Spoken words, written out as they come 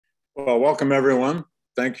Well, welcome everyone.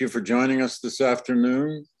 Thank you for joining us this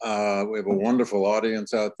afternoon. We have a wonderful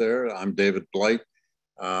audience out there. I'm David Blight.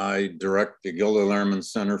 I direct the Gilder Lehrman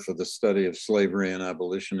Center for the Study of Slavery and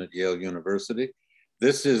Abolition at Yale University.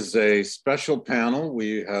 This is a special panel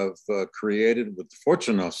we have created with the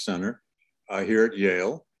Fortunoff Center here at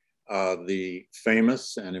Yale, the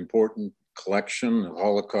famous and important collection of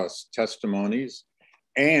Holocaust testimonies,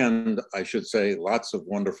 and I should say lots of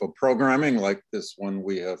wonderful programming like this one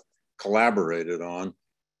we have collaborated on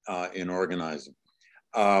in organizing.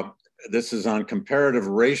 This is on comparative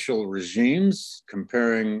racial regimes,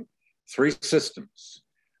 comparing three systems.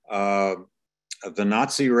 The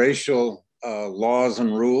Nazi racial laws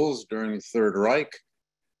and rules during the Third Reich,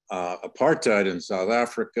 apartheid in South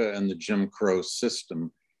Africa, and the Jim Crow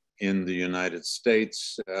system in the United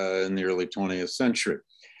States in the early 20th century.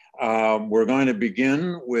 We're going to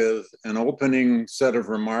begin with an opening set of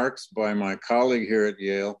remarks by my colleague here at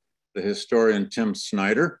Yale, the historian Tim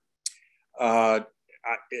Snyder.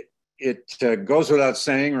 It goes without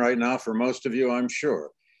saying right now for most of you, I'm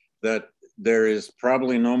sure, that there is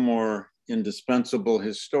probably no more indispensable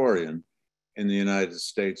historian in the United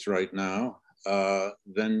States right now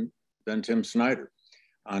than Tim Snyder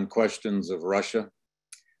on questions of Russia,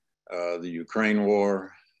 the Ukraine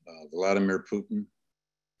war, Vladimir Putin,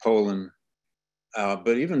 Poland,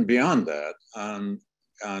 but even beyond that, on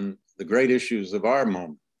the great issues of our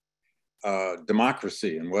moment.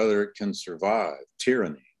 Democracy and whether it can survive,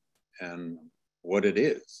 tyranny and what it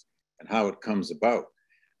is and how it comes about.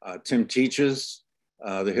 Tim teaches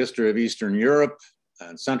the history of Eastern Europe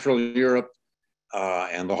and Central Europe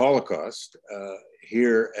and the Holocaust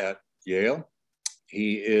here at Yale.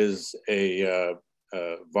 He is a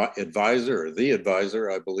advisor, or the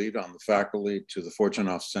advisor, I believe, on the faculty to the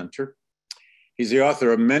Fortunoff Center. He's the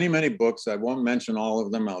author of many, many books. I won't mention all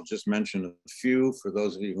of them. I'll just mention a few for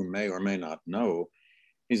those of you who may or may not know.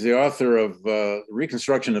 He's the author of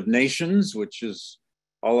Reconstruction of Nations, which is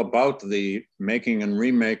all about the making and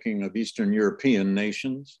remaking of Eastern European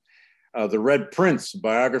nations. The Red Prince,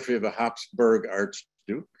 biography of a Habsburg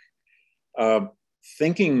Archduke.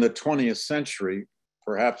 Thinking the 20th Century,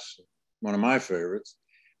 perhaps one of my favorites,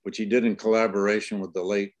 which he did in collaboration with the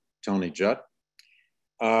late Tony Judt.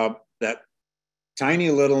 That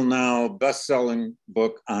tiny little now best-selling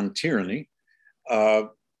book on tyranny,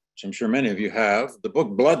 which I'm sure many of you have, the book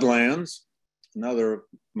Bloodlands, another of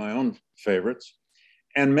my own favorites,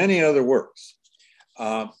 and many other works.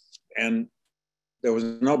 And there was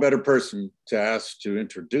no better person to ask to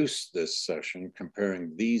introduce this session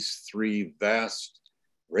comparing these three vast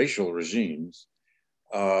racial regimes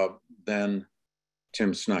than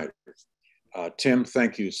Tim Snyder. Tim,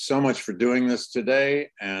 thank you so much for doing this today,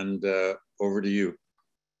 and over to you.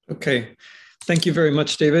 Okay, thank you very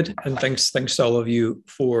much, David, and thanks to all of you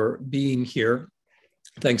for being here.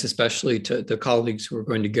 Thanks especially to the colleagues who are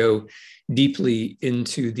going to go deeply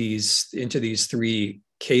into these three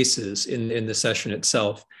cases in the session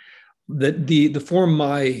itself. The form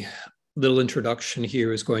my little introduction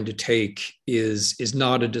here is going to take is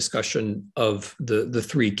not a discussion of the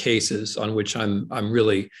three cases on which I'm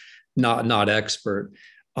really not expert.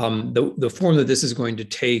 The form that this is going to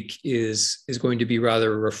take is going to be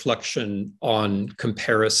rather a reflection on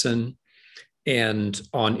comparison and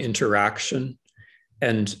on interaction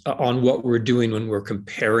and on what we're doing when we're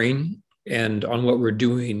comparing and on what we're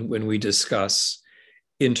doing when we discuss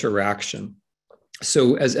interaction.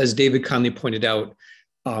 So as David kindly pointed out,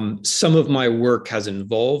 some of my work has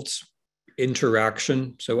involved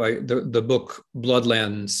interaction. So the book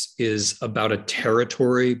Bloodlands is about a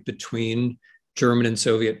territory between German and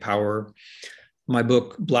Soviet power. My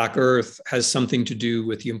book Black Earth has something to do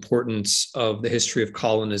with the importance of the history of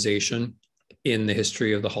colonization in the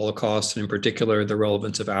history of the Holocaust, and in particular, the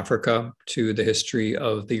relevance of Africa to the history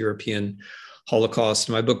of the European Holocaust.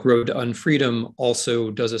 My book Road to Unfreedom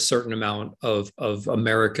also does a certain amount of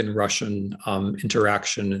American-Russian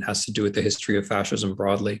interaction and has to do with the history of fascism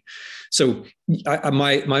broadly. So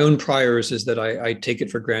my own priors is that I take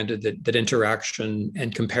it for granted that interaction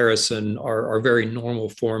and comparison are very normal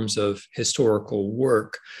forms of historical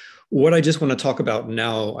work. What I just want to talk about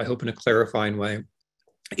now, I hope in a clarifying way,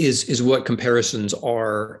 is what comparisons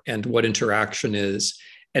are and what interaction is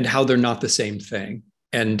and how they're not the same thing.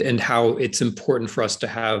 And how it's important for us to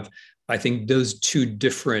have, I think, those two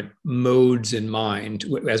different modes in mind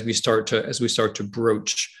as we start to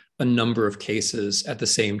broach a number of cases at the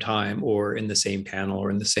same time, or in the same panel, or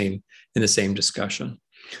in the same discussion.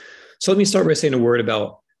 So let me start by saying a word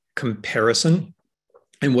about comparison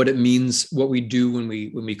and what it means, what we do when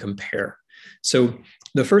we compare. So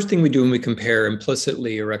the first thing we do when we compare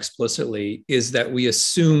implicitly or explicitly is that we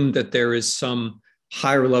assume that there is some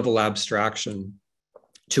higher level abstraction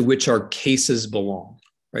to which our cases belong,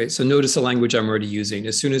 right? So notice the language I'm already using.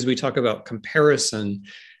 As soon as we talk about comparison,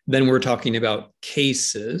 then we're talking about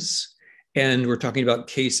cases, and we're talking about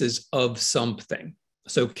cases of something.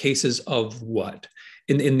 So cases of what?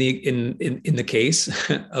 In the case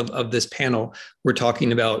of this panel, we're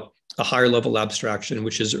talking about a higher level abstraction,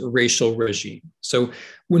 which is a racial regime. So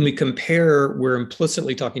when we compare, we're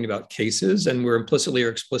implicitly talking about cases, and we're implicitly or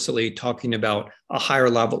explicitly talking about a higher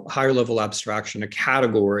level abstraction, a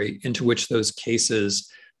category into which those cases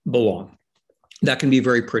belong. That can be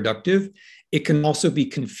very productive. It can also be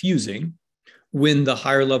confusing when the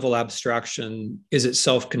higher level abstraction is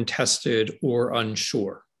itself contested or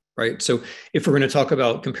unsure, right? So if we're going to talk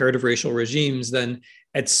about comparative racial regimes, then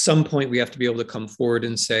at some point we have to be able to come forward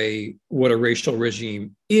and say what a racial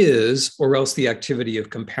regime is, or else the activity of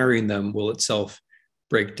comparing them will itself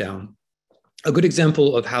break down. A good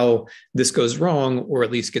example of how this goes wrong, or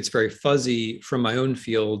at least gets very fuzzy from my own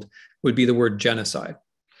field, would be the word genocide.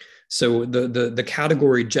 So the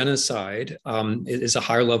category genocide is a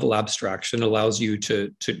higher level abstraction, allows you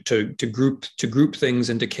to group things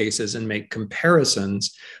into cases and make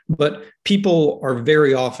comparisons, but people are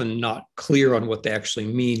very often not clear on what they actually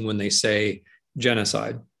mean when they say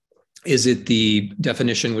genocide. Is it the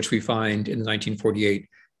definition which we find in the 1948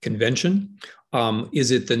 convention?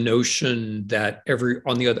 Is it the notion that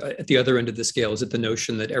at the other end of the scale, is it the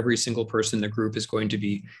notion that every single person in the group is going to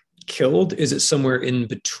be killed? Is it somewhere in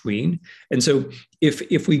between? And so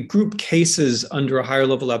if we group cases under a higher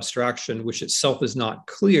level abstraction, which itself is not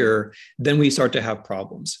clear, then we start to have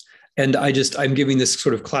problems. And I'm giving this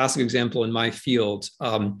sort of classic example in my field.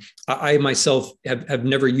 I myself have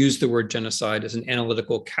never used the word genocide as an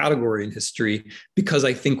analytical category in history, because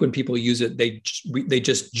I think when people use it, they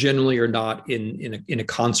just generally are not in a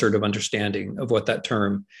concert of understanding of what that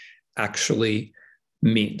term actually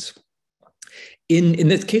means. In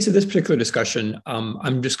the case of this particular discussion,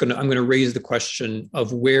 I'm going to raise the question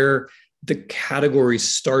of where the category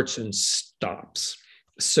starts and stops.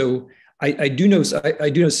 So I do know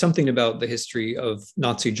something about the history of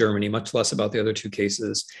Nazi Germany, much less about the other two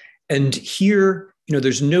cases. And here,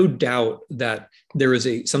 there's no doubt that there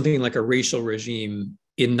is something like a racial regime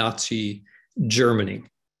in Nazi Germany.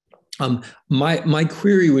 My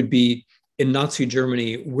query would be, in Nazi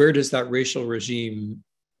Germany, where does that racial regime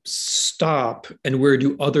stop, and where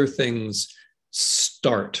do other things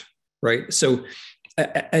start, right? So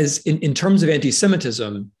as in terms of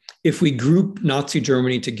anti-Semitism, if we group Nazi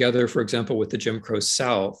Germany together, for example, with the Jim Crow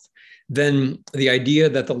South, then the idea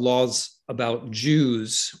that the laws about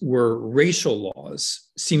Jews were racial laws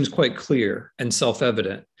seems quite clear and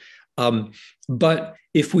self-evident. But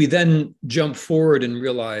if we then jump forward and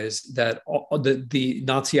realize that the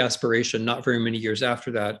Nazi aspiration, not very many years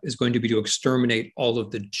after that, is going to be to exterminate all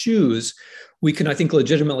of the Jews, we can, I think,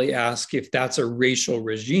 legitimately ask if that's a racial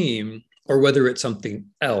regime or whether it's something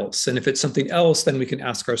else. And if it's something else, then we can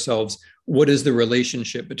ask ourselves, what is the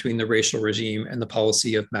relationship between the racial regime and the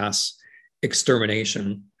policy of mass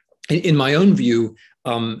extermination? In my own view,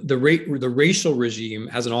 the racial regime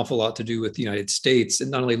has an awful lot to do with the United States. It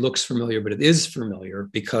not only looks familiar, but it is familiar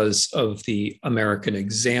because of the American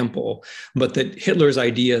example. But that Hitler's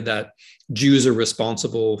idea that Jews are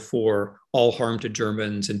responsible for all harm to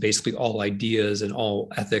Germans and basically all ideas and all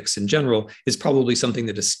ethics in general is probably something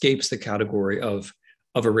that escapes the category of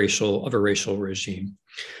a racial regime.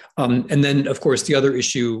 And then, of course, the other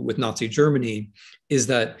issue with Nazi Germany is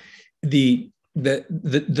that the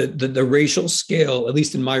racial scale, at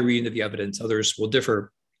least in my reading of the evidence, others will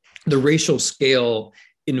differ, the racial scale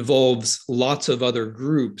involves lots of other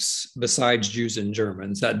groups besides Jews and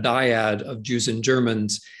Germans. That dyad of Jews and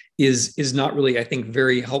Germans is not really, I think,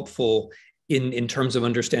 very helpful in terms of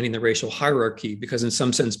understanding the racial hierarchy, because in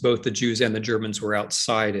some sense, both the Jews and the Germans were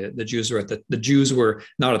outside it. The Jews were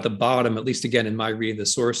not at the bottom, at least again in my reading of the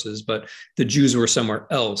sources, but the Jews were somewhere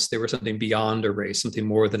else. They were something beyond a race, something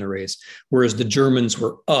more than a race. Whereas the Germans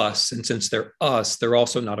were us, and since they're us, they're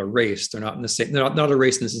also not a race. They're not in the same. They're not a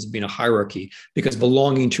race in the sense of being a hierarchy, because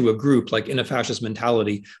belonging to a group, like in a fascist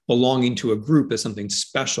mentality, belonging to a group is something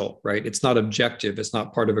special, right? It's not objective. It's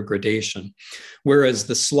not part of a gradation. Whereas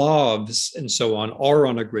the Slavs and so on are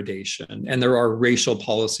on a gradation, and there are racial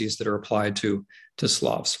policies that are applied to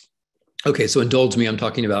Slavs. Okay, so indulge me. I'm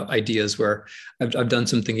talking about ideas where I've done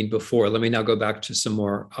some thinking before. Let me now go back to some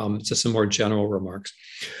more general remarks.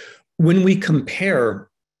 When we talk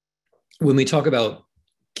about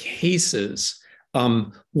cases,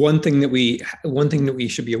 one thing that we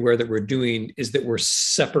should be aware that we're doing is that we're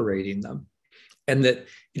separating them. and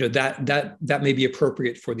that that may be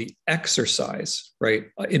appropriate for the exercise, right?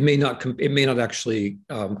 It may not actually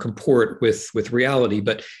comport with reality,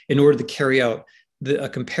 but in order to carry out a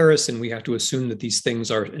comparison, we have to assume that these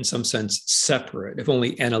things are in some sense separate, if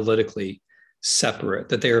only analytically separate,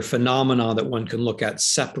 that they are phenomena that one can look at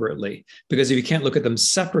separately. Because if you can't look at them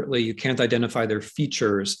separately, you can't identify their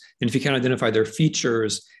features. And if you can't identify their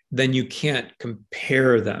features, then you can't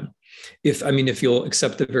compare them. If you'll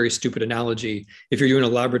accept the very stupid analogy, if you're doing a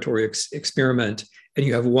laboratory experiment and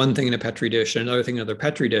you have one thing in a Petri dish and another thing in another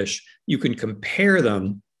Petri dish, you can compare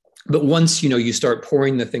them. But once you start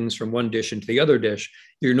pouring the things from one dish into the other dish,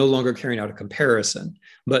 you're no longer carrying out a comparison.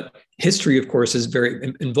 But history, of course,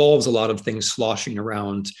 involves a lot of things sloshing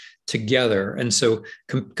around together. And so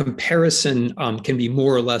comparison can be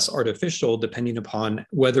more or less artificial depending upon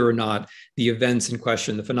whether or not the events in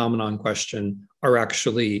question, the phenomena in question, are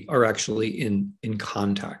actually in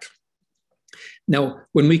contact. Now,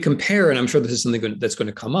 when we compare, and I'm sure this is something that's going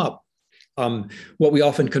to come up, what we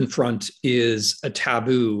often confront is a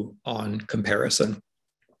taboo on comparison.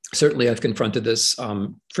 Certainly, I've confronted this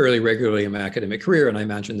fairly regularly in my academic career, and I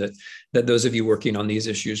imagine that those of you working on these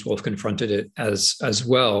issues will have confronted it as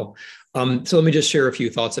well. So let me just share a few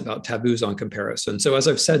thoughts about taboos on comparison. So as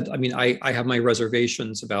I've said, I have my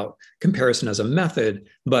reservations about comparison as a method,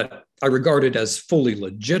 but I regard it as fully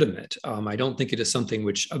legitimate. I don't think it is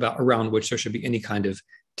something around which there should be any kind of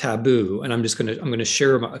taboo. And I'm going to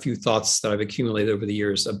share a few thoughts that I've accumulated over the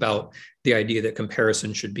years about the idea that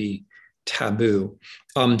comparison should be taboo.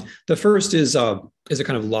 The first is a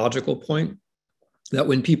kind of logical point, that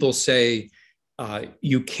when people say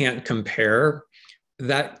you can't compare,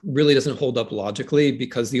 that really doesn't hold up logically,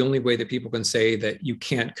 because the only way that people can say that you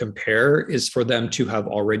can't compare is for them to have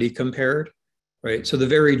already compared. Right. So the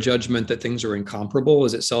very judgment that things are incomparable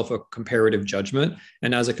is itself a comparative judgment.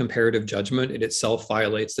 And as a comparative judgment, it itself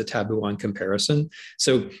violates the taboo on comparison.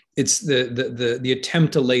 So it's the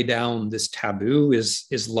attempt to lay down this taboo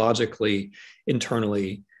is logically,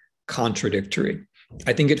 internally contradictory.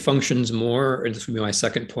 I think it functions more, and this would be my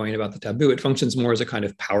second point about the taboo, it functions more as a kind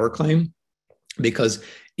of power claim. Because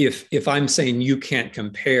if I'm saying you can't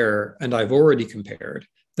compare and I've already compared,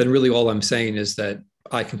 then really all I'm saying is that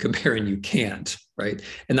I can compare and you can't, right?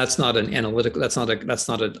 And that's not an analytical, that's not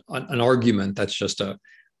an argument. That's just a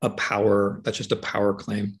power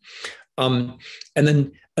claim. And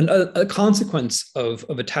then a consequence of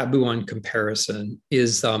a taboo on comparison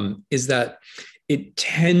is that it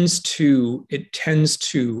tends to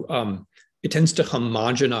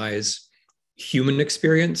homogenize human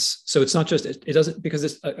experience. So it's not just, it doesn't, because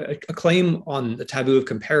it's a claim on the taboo of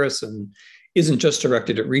comparison isn't just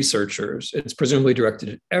directed at researchers. It's presumably directed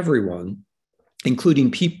at everyone,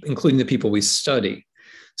 including the people we study.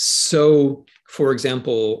 So, for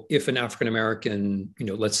example, if an African-American,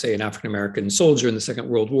 let's say an African-American soldier in the Second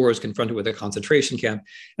World War is confronted with a concentration camp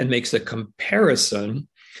and makes a comparison,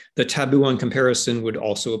 the taboo on comparison would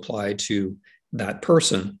also apply to that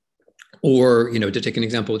person. Or, to take an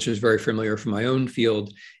example which is very familiar from my own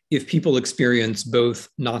field, if people experience both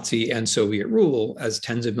Nazi and Soviet rule, as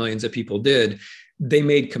tens of millions of people did, they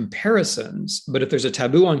made comparisons. But if there's a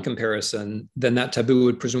taboo on comparison, then that taboo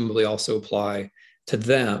would presumably also apply to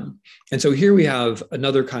them. And so here we have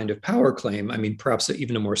another kind of power claim, perhaps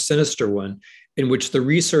even a more sinister one, in which the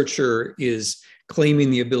researcher is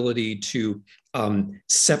claiming the ability to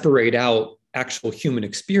separate out actual human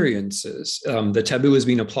experiences. The taboo is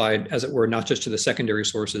being applied, as it were, not just to the secondary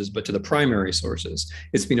sources, but to the primary sources.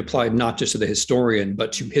 It's being applied not just to the historian,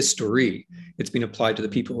 but to history. It's being applied to the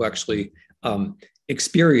people who actually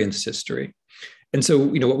experienced history. And so,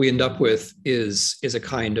 what we end up with is a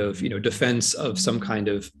kind of, defense of some kind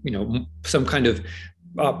of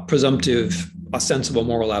presumptive, ostensible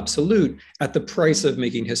moral absolute at the price of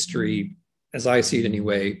making history, as I see it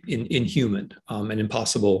anyway, inhuman and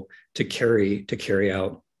impossible to carry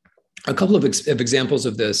out. A couple of examples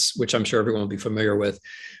of this, which I'm sure everyone will be familiar with,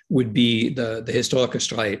 would be the historical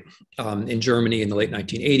strike in Germany in the late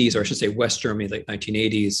 1980s, or I should say West Germany, late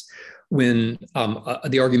 1980s, when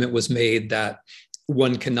the argument was made that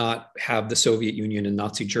one cannot have the Soviet Union and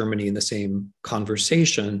Nazi Germany in the same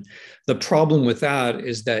conversation. The problem with that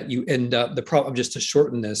is that you end up, the problem, just to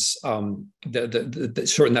shorten this, shorten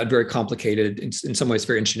that very complicated, in some ways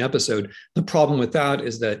very interesting episode, the problem with that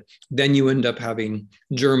is that then you end up having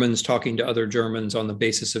Germans talking to other Germans on the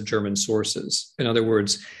basis of German sources. In other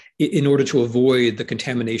words, in order to avoid the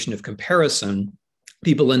contamination of comparison,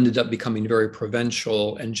 people ended up becoming very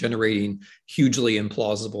provincial and generating hugely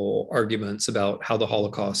implausible arguments about how the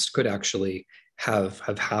Holocaust could actually have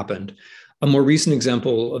happened. A more recent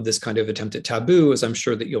example of this kind of attempt at taboo, as I'm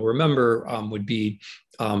sure that you'll remember, would be,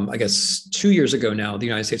 I guess, 2 years ago now, the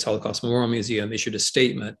United States Holocaust Memorial Museum issued a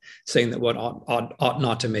statement saying that one ought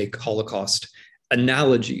not to make Holocaust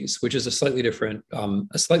analogies, which is a slightly different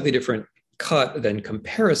cut than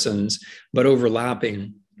comparisons, but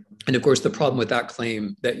overlapping. And of course, the problem with that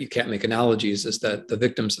claim that you can't make analogies is that the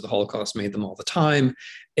victims of the Holocaust made them all the time.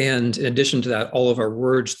 And in addition to that, all of our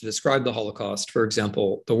words to describe the Holocaust, for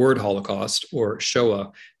example, the word Holocaust or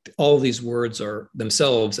Shoah, all of these words are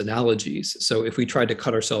themselves analogies. So if we tried to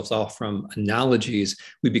cut ourselves off from analogies,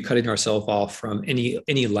 we'd be cutting ourselves off from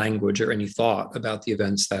any language or any thought about the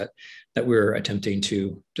events that we're attempting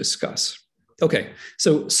to discuss. Okay,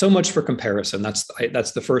 so much for comparison. That's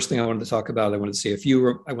the first thing I wanted to talk about. I want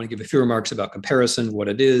to give a few remarks about comparison, what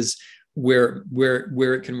it is, where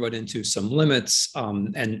it can run into some limits,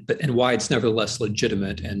 and why it's nevertheless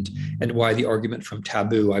legitimate, and why the argument from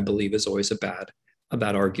taboo, I believe, is always a bad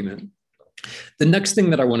argument. The next thing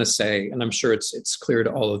that I want to say, and I'm sure it's clear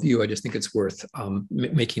to all of you, I just think it's worth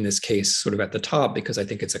making this case sort of at the top, because I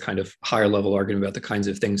think it's a kind of higher level argument about the kinds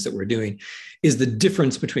of things that we're doing, is the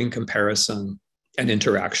difference between comparison and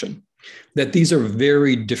interaction. That these are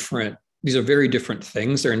very different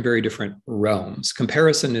things. They're in very different realms.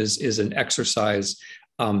 Comparison is an exercise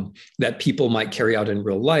that people might carry out in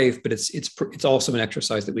real life, but it's also an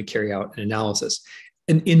exercise that we carry out in analysis.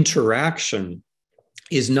 An interaction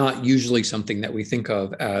is not usually something that we think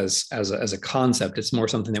of as a concept. It's more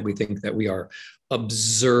something that we think that we are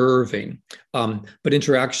observing. But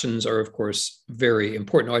interactions are, of course, very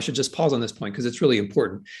important. Now, I should just pause on this point because it's really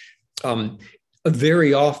important.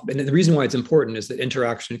 Very often, and the reason why it's important is that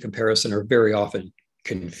interaction and comparison are very often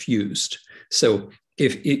confused. So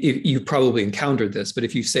if you've probably encountered this, but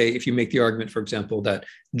if you make the argument, for example, that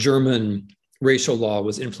German racial law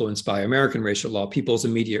was influenced by American racial law, people's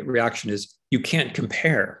immediate reaction is, you can't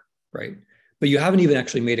compare, right? But you haven't even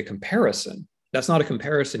actually made a comparison. That's not a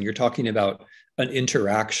comparison. You're talking about an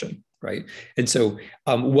interaction, right? And so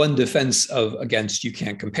one defense against you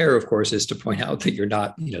can't compare, of course, is to point out that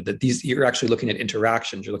you're actually looking at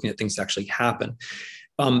interactions. You're looking at things that actually happen.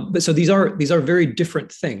 But so these are very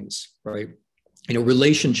different things, right?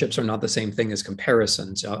 Relationships are not the same thing as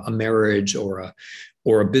comparisons. A marriage or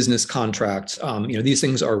a business contract, these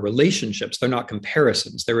things are relationships. They're not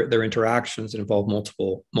comparisons. They're interactions that involve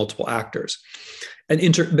multiple actors.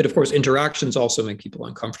 But of course, interactions also make people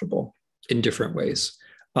uncomfortable in different ways.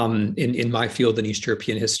 In my field in East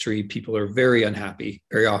European history, people are very unhappy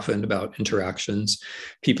very often about interactions.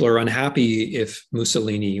 People are unhappy if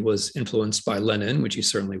Mussolini was influenced by Lenin, which he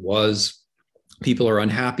certainly was. People are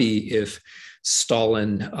unhappy if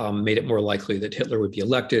Stalin made it more likely that Hitler would be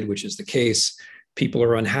elected, which is the case. People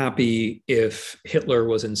are unhappy if Hitler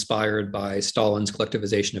was inspired by Stalin's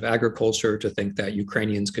collectivization of agriculture to think that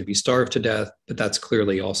Ukrainians could be starved to death, but that's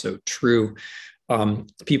clearly also true.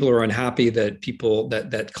 People are unhappy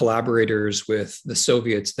that collaborators with the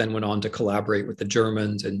Soviets then went on to collaborate with the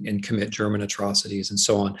Germans and commit German atrocities and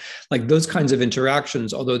so on. Like those kinds of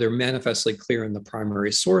interactions, although they're manifestly clear in the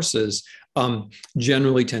primary sources,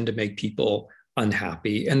 generally tend to make people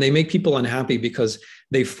unhappy. And they make people unhappy because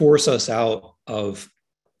they force us out of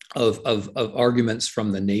arguments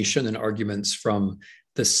from the nation and arguments from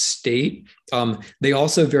the state. They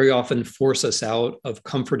also very often force us out of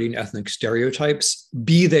comforting ethnic stereotypes,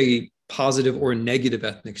 be they positive or negative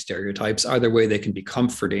ethnic stereotypes. Either way, they can be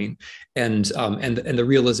comforting, and the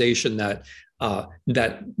realization that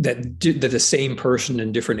the same person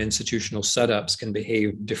in different institutional setups can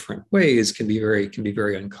behave different ways can be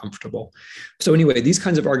very uncomfortable. So anyway, these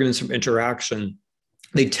kinds of arguments from interaction,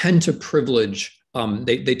 they tend to privilege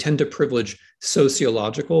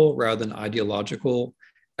sociological rather than ideological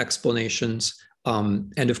explanations.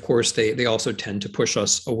 And of course, they also tend to push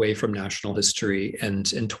us away from national history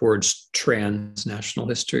and towards transnational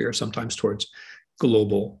history, or sometimes towards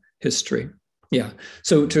global history. Yeah.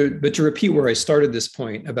 So to repeat where I started this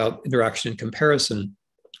point about interaction and comparison,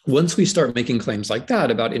 once we start making claims like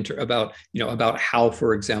that about how,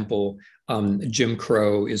 for example, Jim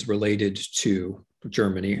Crow is related to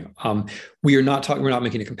Germany, we're not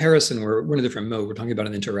making a comparison. We're in a different mode. We're talking about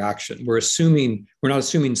an interaction. We're not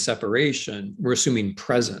assuming separation. We're assuming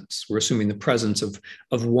presence. We're assuming the presence of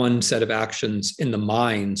one set of actions in the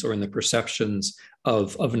minds or in the perceptions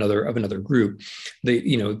of another group.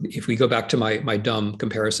 If we go back to my dumb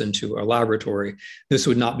comparison to a laboratory, this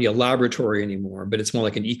would not be a laboratory anymore, but it's more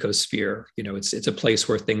like an ecosphere. It's a place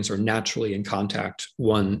where things are naturally in contact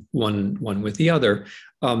one with the other.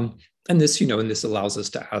 And this allows us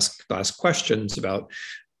to ask questions about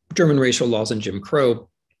German racial laws and Jim Crow.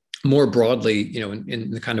 more broadly,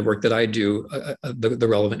 in the kind of work that I do, the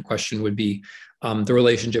relevant question would be the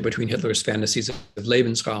relationship between Hitler's fantasies of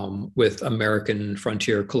Lebensraum with American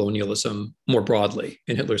frontier colonialism more broadly.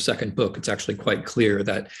 In Hitler's second book, it's actually quite clear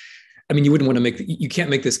that, you can't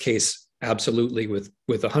make this case absolutely with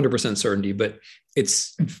 100% certainty, but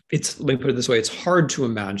it's let me put it this way, it's hard to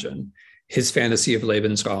imagine his fantasy of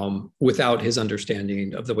Lebensraum without his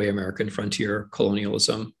understanding of the way American frontier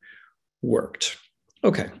colonialism worked.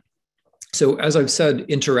 Okay. So as I've said,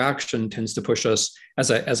 interaction tends to push us,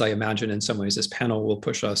 as I imagine in some ways this panel will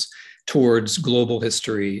push us towards global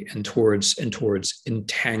history and towards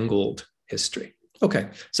entangled history. Okay,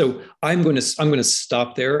 so I'm going to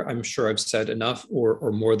stop there. I'm sure I've said enough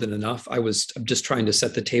or more than enough. I'm just trying to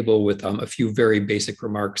set the table with a few very basic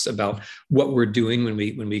remarks about what we're doing when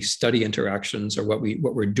we study interactions, or what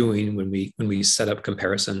we're doing when we set up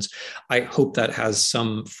comparisons. I hope that has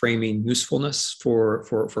some framing usefulness for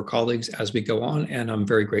colleagues as we go on, and I'm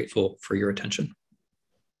very grateful for your attention.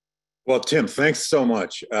 Well, Tim, thanks so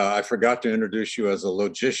much. I forgot to introduce you as a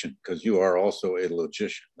logician, because you are also a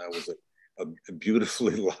logician. That was a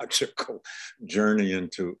beautifully logical journey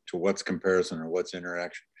into what's comparison or what's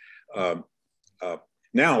interaction.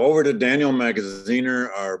 Now over to Daniel Magaziner,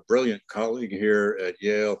 our brilliant colleague here at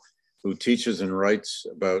Yale, who teaches and writes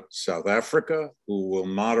about South Africa, who will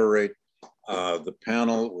moderate the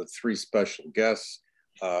panel with 3 special guests.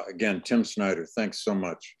 Again, Tim Snyder, thanks so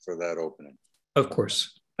much for that opening. Of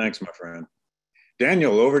course. Thanks, my friend.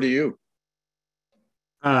 Daniel, over to you.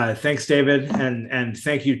 Thanks, David, and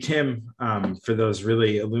thank you, Tim, for those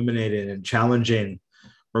really illuminating and challenging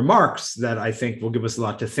remarks that I think will give us a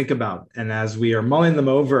lot to think about. And as we are mulling them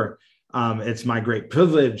over, it's my great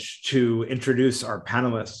privilege to introduce our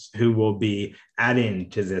panelists who will be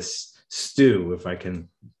adding to this stew, if I can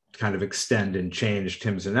kind of extend and change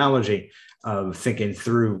Tim's analogy of thinking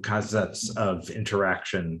through concepts of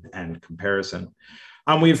interaction and comparison.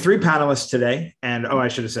 We have 3 panelists today, and I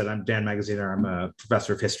should have said I'm Dan Magaziner. I'm a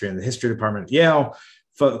professor of history in the history department at Yale,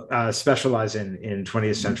 specializing in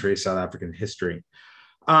 20th century South African history.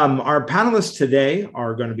 Our panelists today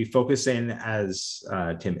are going to be focusing, as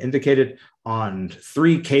Tim indicated, on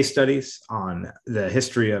 3 case studies on the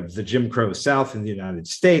history of the Jim Crow South in the United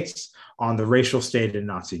States, on the racial state in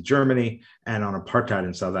Nazi Germany, and on apartheid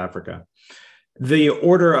in South Africa. The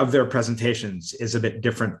order of their presentations is a bit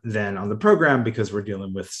different than on the program because we're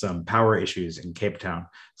dealing with some power issues in Cape Town.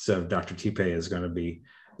 So Dr. Tipe is going to be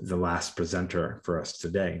the last presenter for us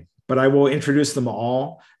today. But I will introduce them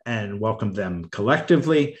all and welcome them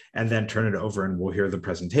collectively, and then turn it over and we'll hear the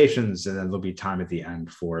presentations, and then there'll be time at the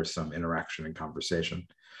end for some interaction and conversation.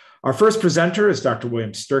 Our first presenter is Dr.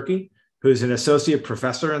 William Sturkey, who's an associate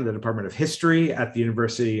professor in the Department of History at the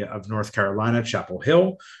University of North Carolina, Chapel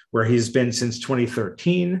Hill, where he's been since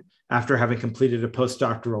 2013, after having completed a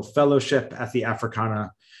postdoctoral fellowship at the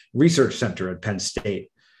Africana Research Center at Penn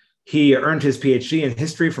State. He earned his PhD in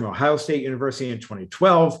history from Ohio State University in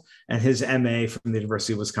 2012, and his MA from the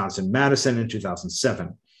University of Wisconsin-Madison in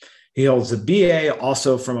 2007. He holds a BA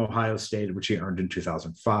also from Ohio State, which he earned in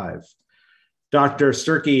 2005. Dr.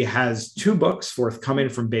 Sturkey has 2 books forthcoming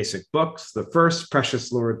from Basic Books. The first, Precious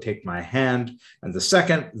Lord, Take My Hand, and the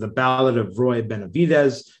second, The Ballad of Roy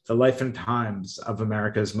Benavidez, The Life and Times of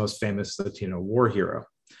America's Most Famous Latino War Hero.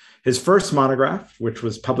 His first monograph, which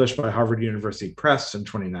was published by Harvard University Press in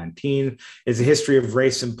 2019, is a history of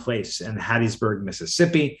race and place in Hattiesburg,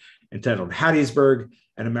 Mississippi, entitled Hattiesburg,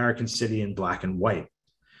 an American City in Black and White.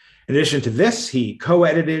 In addition to this, he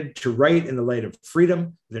co-edited To Write in the Light of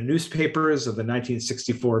Freedom, the newspapers of the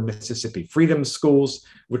 1964 Mississippi Freedom Schools,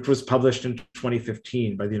 which was published in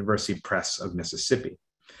 2015 by the University Press of Mississippi.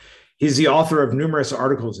 He's the author of numerous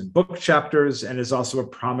articles and book chapters, and is also a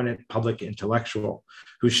prominent public intellectual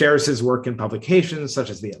who shares his work in publications such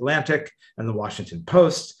as The Atlantic and The Washington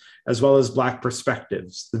Post, as well as Black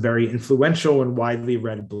Perspectives, the very influential and widely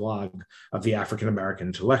read blog of the African American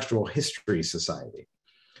Intellectual History Society.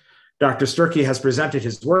 Dr. Sturkey has presented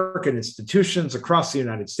his work in institutions across the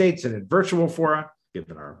United States and in virtual fora,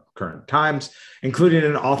 given our current times, including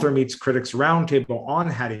an Author Meets Critics Roundtable on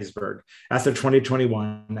Hattiesburg at the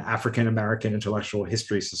 2021 African American Intellectual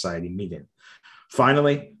History Society meeting.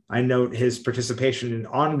 Finally, I note his participation in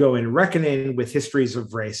ongoing reckoning with histories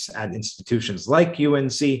of race at institutions like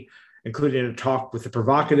UNC, including a talk with the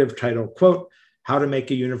provocative title, quote, How to Make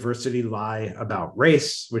a University Lie About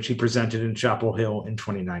Race, which he presented in Chapel Hill in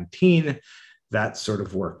 2019. That sort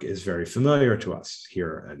of work is very familiar to us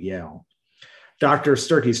here at Yale. Dr.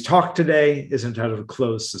 Sturkey's talk today is entitled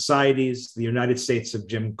Closed Societies, the United States of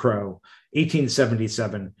Jim Crow,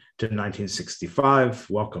 1877 to 1965.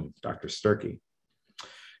 Welcome, Dr. Sturkey.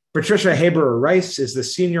 Patricia Haber-Rice is the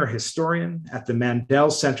senior historian at the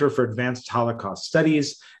Mandel Center for Advanced Holocaust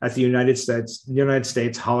Studies at the United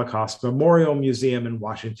States Holocaust Memorial Museum in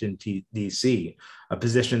Washington, D.C., a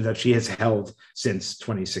position that she has held since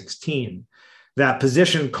 2016. That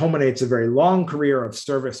position culminates a very long career of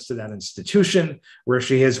service to that institution, where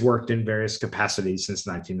she has worked in various capacities since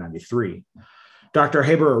 1993. Dr.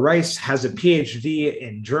 Haber-Rice has a PhD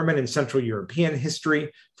in German and Central European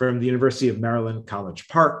history from the University of Maryland, College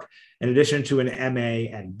Park, in addition to an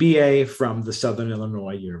MA and BA from the Southern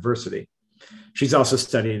Illinois University. She's also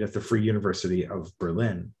studied at the Free University of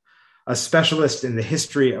Berlin. A specialist in the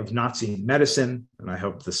history of Nazi medicine, and I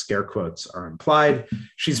hope the scare quotes are implied,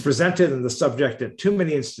 she's presented on the subject at too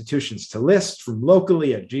many institutions to list, from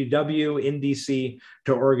locally at GW in DC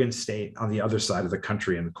to Oregon State on the other side of the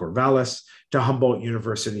country in Corvallis, to Humboldt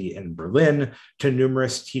University in Berlin, to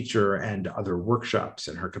numerous teacher and other workshops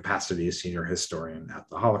in her capacity as senior historian at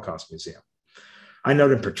the Holocaust Museum. I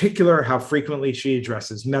note in particular how frequently she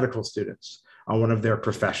addresses medical students on one of their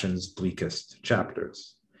profession's bleakest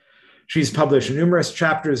chapters. She's published numerous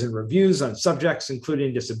chapters and reviews on subjects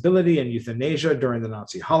including disability and euthanasia during the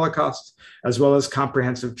Nazi Holocaust, as well as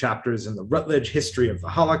comprehensive chapters in the Routledge History of the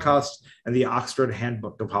Holocaust and the Oxford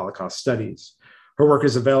Handbook of Holocaust Studies. Her work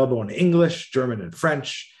is available in English, German, and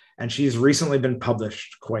French, and she's recently been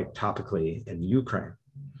published quite topically in Ukraine.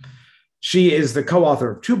 She is the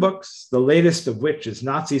co-author of 2 books, the latest of which is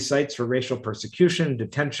Nazi Sites for Racial Persecution,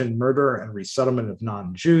 Detention, Murder, and Resettlement of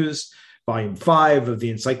Non-Jews, Volume 5 of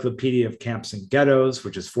the Encyclopedia of Camps and Ghettos,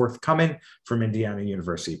 which is forthcoming from Indiana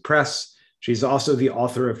University Press. She's also the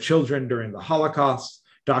author of Children During the Holocaust,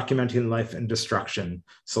 Documenting Life and Destruction,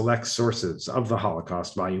 Select Sources of the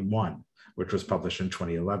Holocaust, Volume 1, which was published in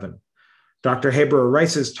 2011. Dr.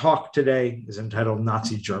 Haber-Rice's talk today is entitled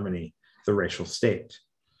Nazi Germany, the Racial State.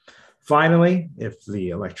 Finally, if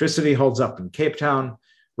the electricity holds up in Cape Town,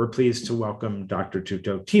 we're pleased to welcome Dr.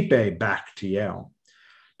 Tuto Tipe back to Yale.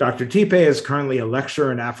 Dr. Tipe is currently a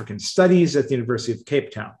lecturer in African Studies at the University of Cape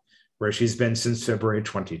Town, where she's been since February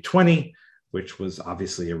 2020, which was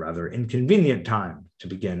obviously a rather inconvenient time to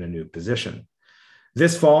begin a new position.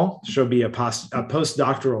 This fall, she'll be a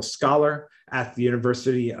postdoctoral scholar at the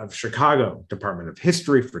University of Chicago Department of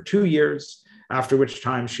History for 2 years, after which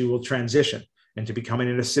time she will transition into becoming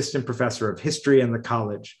an assistant professor of history in the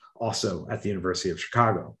college, also at the University of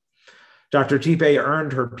Chicago. Dr. Tipe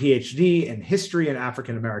earned her PhD in History and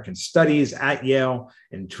African American Studies at Yale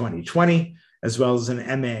in 2020, as well as an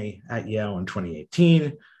MA at Yale in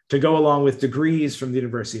 2018, to go along with degrees from the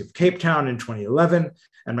University of Cape Town in 2011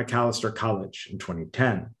 and Macalester College in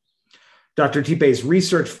 2010. Dr. Tipe's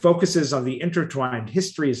research focuses on the intertwined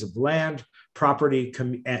histories of land, property,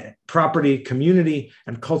 community,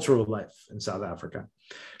 and cultural life in South Africa.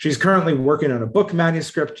 She's currently working on a book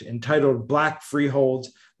manuscript entitled Black Freehold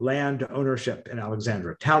Land Ownership in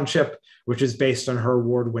Alexandra Township, which is based on her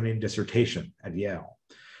award-winning dissertation at Yale.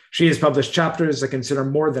 She has published chapters that consider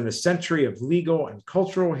more than a century of legal and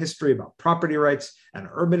cultural history about property rights and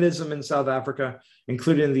urbanism in South Africa,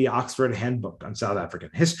 including the Oxford Handbook on South African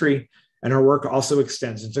History, and her work also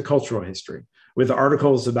extends into cultural history, with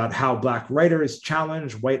articles about how Black writers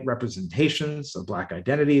challenge white representations of Black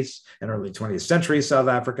identities in early 20th century South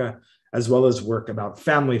Africa, as well as work about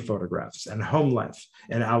family photographs and home life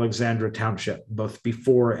in Alexandra Township, both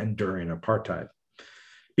before and during apartheid.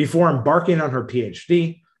 Before embarking on her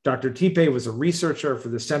PhD, Dr. Tipe was a researcher for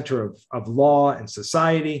the Center of Law and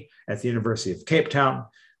Society at the University of Cape Town,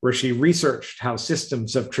 where she researched how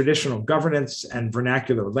systems of traditional governance and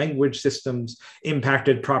vernacular language systems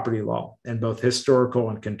impacted property law in both historical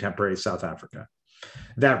and contemporary South Africa.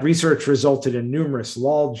 That research resulted in numerous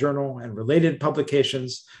law journal and related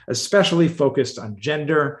publications, especially focused on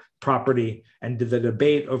gender, property, and the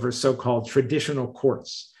debate over so-called traditional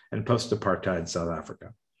courts in post-apartheid South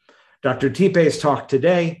Africa. Dr. Tipe's talk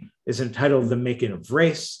today is entitled The Making of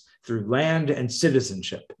Race Through Land and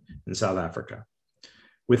Citizenship in South Africa.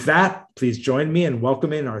 With that, please join me in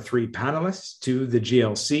welcoming our 3 panelists to the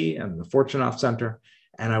GLC and the Fortunoff Center,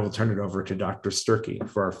 and I will turn it over to Dr. Sturkey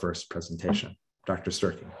for our first presentation. Dr.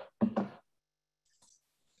 Sturkey.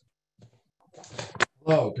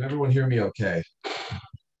 Hello, can everyone hear me okay?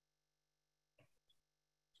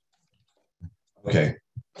 Okay,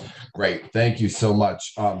 great. Thank you so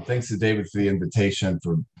much. Thanks to David for the invitation,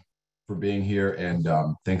 for being here, and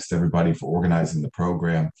thanks to everybody for organizing the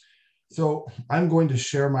program. So I'm going to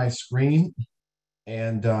share my screen,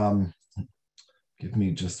 and give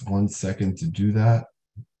me just 1 second to do that.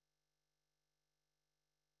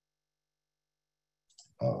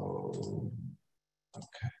 Oh,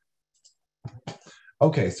 okay.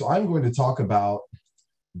 Okay, so I'm going to talk about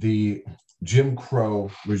the Jim Crow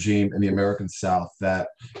regime in the American South that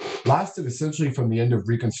lasted essentially from the end of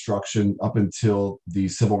Reconstruction up until the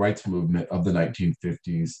civil rights movement of the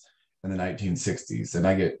 1950s and the 1960s. And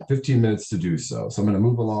I get 15 minutes to do so. So I'm going to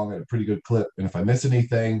move along at a pretty good clip. And if I miss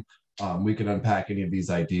anything, we can unpack any of these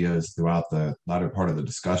ideas throughout the latter part of the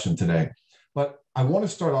discussion today. But I want to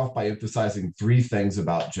start off by emphasizing three things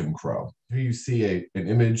about Jim Crow. Here you see an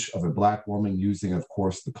image of a Black woman using, of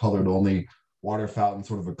course, the colored only water fountain,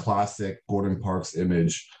 sort of a classic Gordon Parks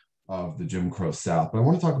image of the Jim Crow South. But I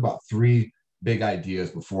want to talk about three big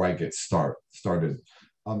ideas before I get started.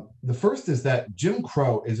 The first is that Jim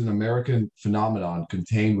Crow is an American phenomenon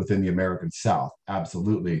contained within the American South,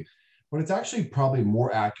 absolutely. But it's actually probably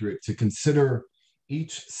more accurate to consider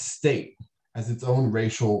each state as its own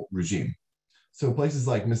racial regime. So places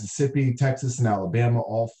like Mississippi, Texas, and Alabama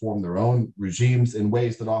all form their own regimes in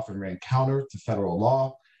ways that often ran counter to federal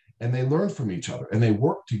law, and they learned from each other, and they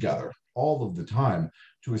worked together all of the time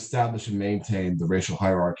to establish and maintain the racial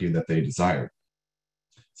hierarchy that they desired.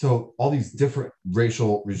 So all these different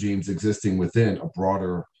racial regimes existing within a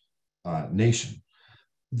broader nation.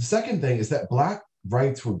 The second thing is that Black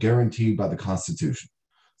rights were guaranteed by the Constitution.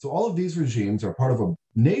 So all of these regimes are part of a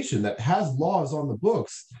nation that has laws on the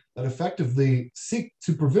books that effectively seek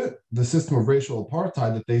to prevent the system of racial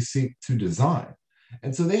apartheid that they seek to design.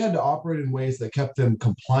 And so they had to operate in ways that kept them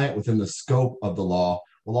compliant within the scope of the law,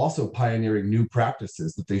 while also pioneering new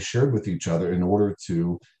practices that they shared with each other in order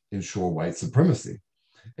to ensure white supremacy.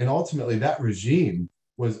 And ultimately, that regime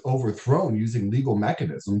was overthrown using legal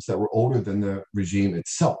mechanisms that were older than the regime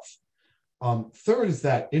itself. Third is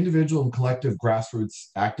that individual and collective grassroots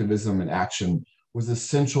activism and action was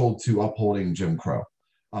essential to upholding Jim Crow.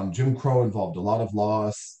 Jim Crow involved a lot of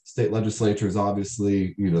laws, state legislatures,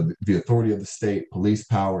 obviously, the authority of the state, police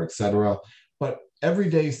power, et cetera. But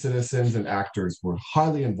everyday citizens and actors were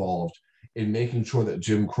highly involved in making sure that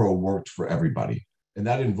Jim Crow worked for everybody. And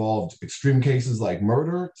that involved extreme cases like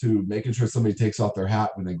murder to making sure somebody takes off their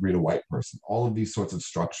hat when they greet a white person. All of these sorts of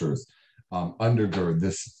structures undergird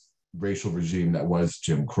this racial regime that was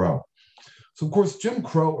Jim Crow. So, of course, Jim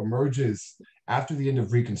Crow emerges after the end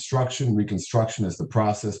of Reconstruction. Reconstruction is the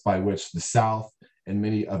process by which the South and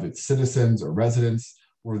many of its citizens or residents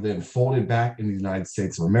were then folded back in the United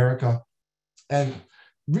States of America. And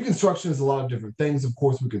Reconstruction is a lot of different things, of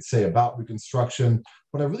course, we could say about Reconstruction,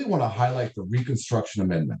 but I really want to highlight the Reconstruction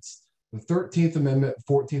Amendments, the 13th Amendment,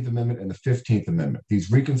 14th Amendment, and the 15th Amendment,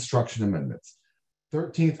 these Reconstruction Amendments.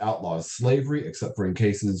 13th outlaws slavery, except for in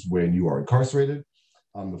cases when you are incarcerated.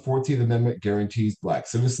 The 14th Amendment guarantees Black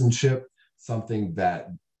citizenship, something that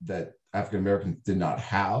African Americans did not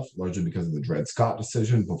have, largely because of the Dred Scott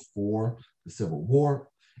decision before the Civil War.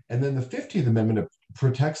 And then the 15th Amendment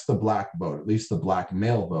protects the Black vote, at least the Black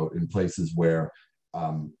male vote, in places where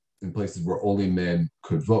only men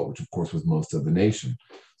could vote, which of course was most of the nation.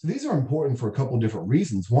 So these are important for a couple of different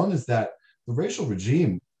reasons. One is that the racial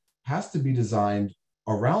regime has to be designed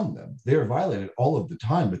around them. They are violated all of the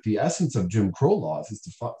time, but the essence of Jim Crow laws is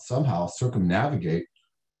to somehow circumnavigate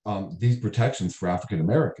these protections for African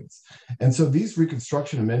Americans. And so these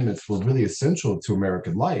Reconstruction amendments were really essential to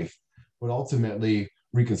American life, but ultimately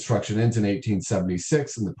Reconstruction ends in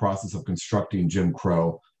 1876 and the process of constructing Jim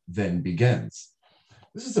Crow then begins.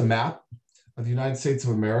 This is a map of the United States of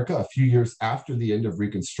America a few years after the end of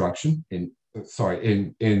Reconstruction in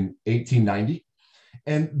 1890.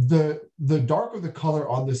 And the darker the color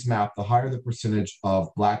on this map, the higher the percentage of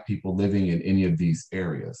Black people living in any of these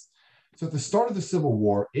areas. So at the start of the Civil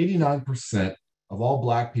War, 89% of all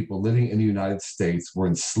Black people living in the United States were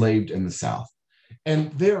enslaved in the South.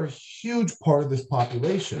 And they're a huge part of this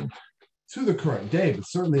population to the current day, but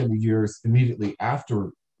certainly in the years immediately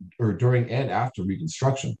after or during and after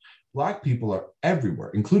Reconstruction. Black people are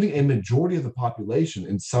everywhere, including a majority of the population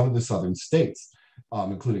in some of the southern states,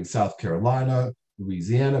 including South Carolina,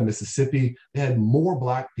 Louisiana, Mississippi. They had more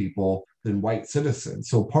Black people than white citizens.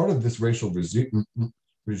 So part of this racial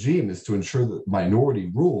regime is to ensure that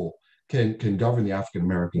minority rule can govern the African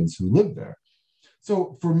Americans who live there.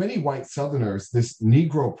 So for many white Southerners, this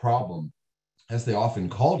Negro problem, as they often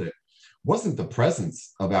called it, wasn't the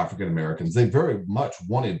presence of African Americans. They very much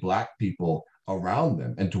wanted Black people around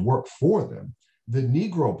them and to work for them. The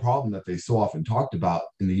Negro problem that they so often talked about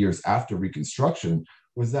in the years after Reconstruction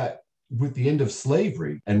was that with the end of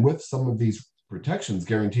slavery and with some of these protections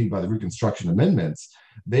guaranteed by the Reconstruction Amendments,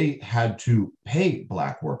 they had to pay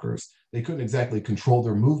Black workers. They couldn't exactly control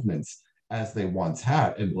their movements as they once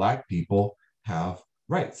had, and Black people have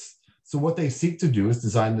rights. So what they seek to do is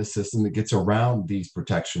design the system that gets around these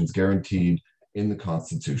protections guaranteed in the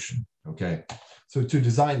Constitution, okay? So to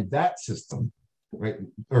design that system, right?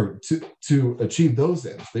 Or to achieve those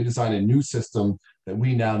ends, they designed a new system that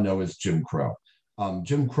we now know as Jim Crow.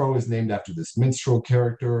 Jim Crow is named after this minstrel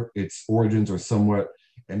character. Its origins are somewhat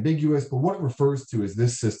ambiguous, but what it refers to is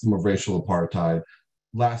this system of racial apartheid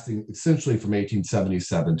lasting essentially from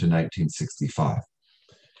 1877 to 1965.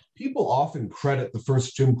 People often credit the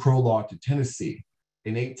first Jim Crow law to Tennessee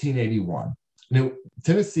in 1881. Now,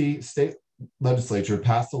 Tennessee state legislature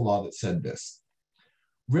passed a law that said this: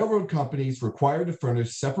 railroad companies required to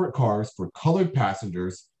furnish separate cars for colored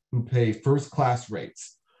passengers who pay first-class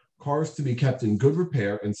rates, cars to be kept in good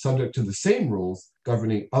repair and subject to the same rules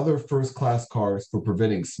governing other first-class cars for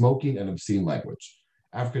preventing smoking and obscene language.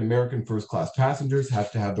 African-American first-class passengers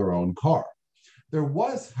have to have their own car. There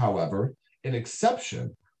was, however, an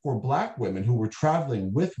exception for Black women who were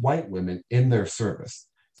traveling with white women in their service.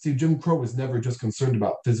 See, Jim Crow was never just concerned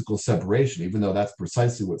about physical separation, even though that's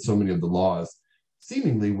precisely what so many of the laws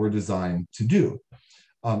seemingly were designed to do.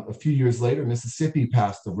 A few years later, Mississippi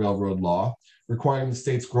passed the railroad law requiring the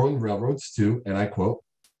state's growing railroads to, and I quote,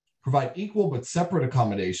 provide equal but separate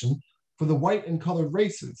accommodation for the white and colored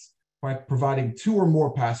races by providing 2 or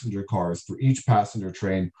more passenger cars for each passenger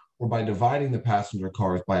train, or by dividing the passenger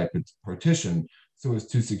cars by a partition so as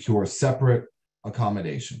to secure separate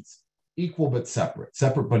accommodations. Equal but separate,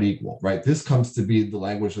 separate but equal, right? This comes to be the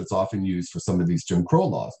language that's often used for some of these Jim Crow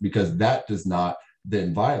laws, because that does not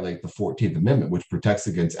then violate the 14th Amendment, which protects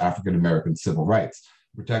against African-American civil rights,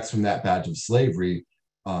 protects from that badge of slavery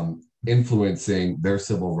influencing their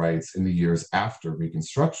civil rights in the years after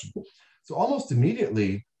Reconstruction. So almost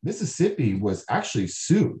immediately, Mississippi was actually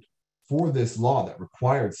sued for this law that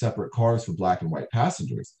required separate cars for Black and white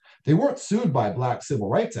passengers. They weren't sued by Black civil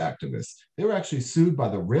rights activists. They were actually sued by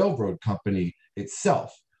the railroad company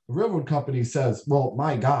itself. The railroad company says, well,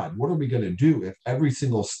 my God, what are we going to do if every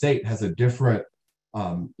single state has a different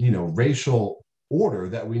racial order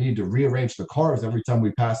that we need to rearrange the cars every time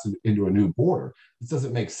we pass into a new border? This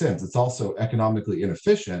doesn't make sense. It's also economically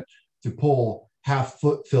inefficient to pull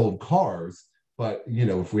half-filled cars, but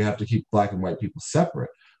if we have to keep Black and white people separate.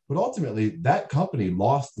 But ultimately, that company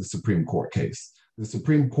lost the Supreme Court case. The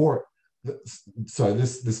Supreme Court,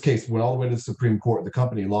 this case went all the way to the Supreme Court. The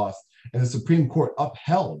company lost, and the Supreme Court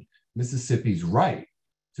upheld Mississippi's right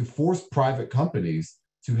to force private companies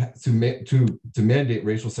to mandate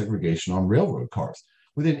racial segregation on railroad cars.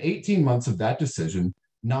 Within 18 months of that decision,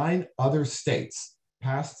 9 other states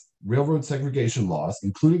passed railroad segregation laws,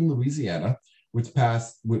 including Louisiana, which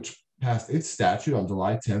passed its statute on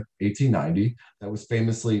July 10th, 1890, that was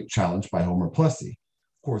famously challenged by Homer Plessy.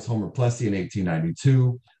 Of course, Homer Plessy in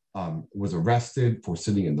 1892 was arrested for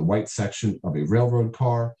sitting in the white section of a railroad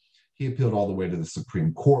car. He appealed all the way to the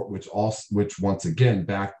Supreme Court, which once again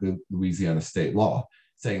backed the Louisiana state law,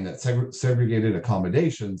 saying that segregated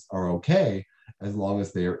accommodations are okay as long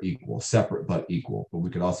as they are equal, separate but equal. But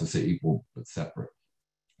we could also say equal but separate.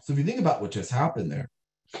 So if you think about what just happened there,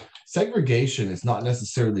 segregation is not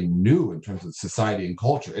necessarily new in terms of society and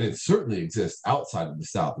culture, and it certainly exists outside of the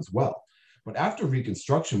South as well. But after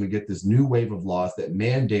Reconstruction, we get this new wave of laws that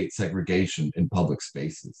mandate segregation in public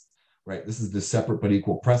spaces, right? This is the separate but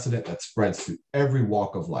equal precedent that spreads to every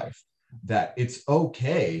walk of life, that it's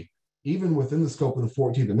okay, even within the scope of the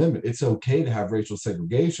 14th Amendment, it's okay to have racial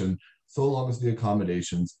segregation so long as the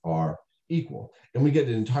accommodations are equal. And we get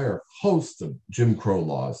an entire host of Jim Crow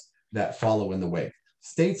laws that follow in the wake.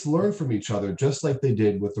 States learn from each other, just like they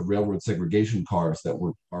did with the railroad segregation cars that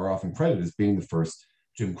are often credited as being the first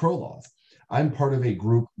Jim Crow laws. I'm part of a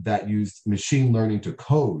group that used machine learning to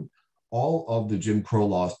code all of the Jim Crow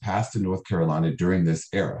laws passed in North Carolina during this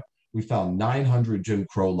era. We found 900 Jim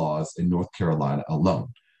Crow laws in North Carolina alone.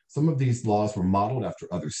 Some of these laws were modeled after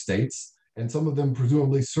other states, and some of them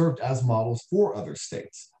presumably served as models for other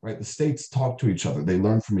states, right? The states talk to each other. They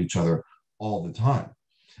learn from each other all the time.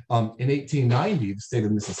 In 1890, the state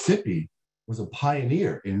of Mississippi was a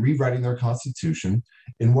pioneer in rewriting their constitution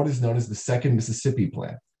in what is known as the Second Mississippi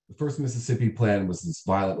Plan. The first Mississippi Plan was this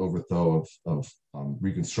violent overthrow of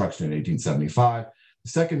Reconstruction in 1875. The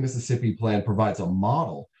Second Mississippi Plan provides a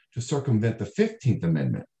model to circumvent the 15th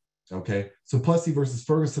Amendment. Okay, so Plessy versus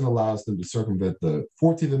Ferguson allows them to circumvent the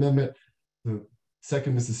 14th Amendment. The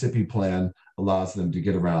Second Mississippi Plan allows them to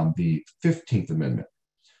get around the 15th Amendment.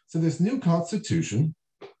 So this new constitution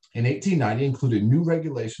in 1890 included new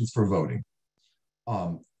regulations for voting.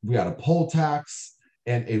 We had a poll tax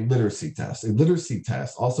and a literacy test. A literacy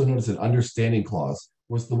test, also known as an understanding clause,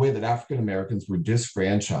 was the way that African Americans were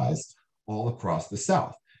disfranchised all across the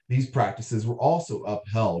South. These practices were also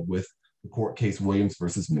upheld with the court case Williams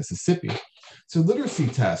versus Mississippi. So literacy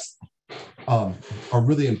tests are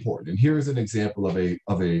really important. And here is an example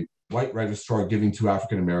of a white registrar giving to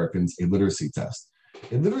African Americans a literacy test.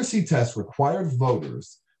 A literacy test required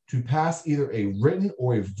voters to pass either a written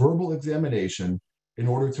or a verbal examination in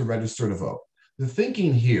order to register to vote. The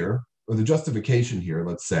thinking here, or the justification here,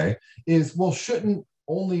 let's say, is, well, shouldn't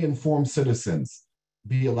only informed citizens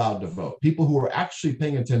be allowed to vote? People who are actually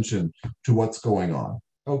paying attention to what's going on.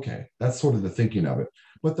 Okay, that's sort of the thinking of it.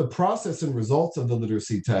 But the process and results of the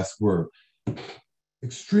literacy test were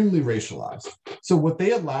extremely racialized. So what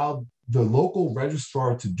they allowed the local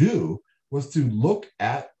registrar to do was to look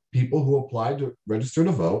at people who applied to register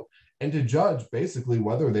to vote and to judge basically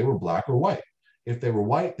whether they were Black or white. If they were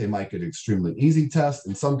white, they might get an extremely easy test.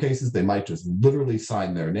 In some cases, they might just literally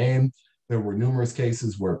sign their name. There were numerous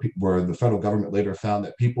cases where the federal government later found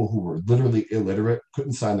that people who were literally illiterate,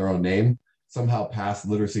 couldn't sign their own name, somehow passed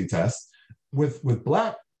literacy tests. With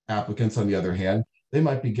Black applicants, on the other hand, they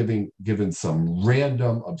might be given some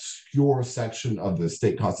random, obscure section of the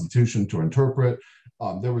state constitution to interpret.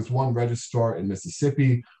 There was one registrar in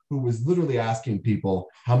Mississippi who was literally asking people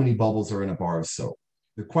how many bubbles are in a bar of soap.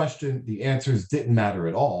 The answers didn't matter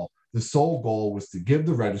at all. The sole goal was to give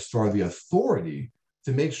the registrar the authority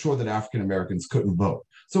to make sure that African Americans couldn't vote.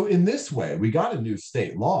 So in this way, we got a new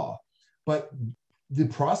state law, but the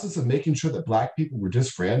process of making sure that Black people were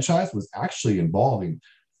disfranchised was actually involving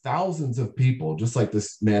thousands of people, just like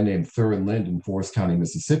this man named Thurin Lind in Forest County,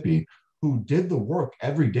 Mississippi, who did the work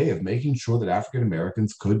every day of making sure that African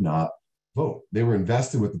Americans could not vote. They were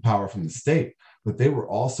invested with the power from the state, but they were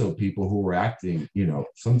also people who were acting,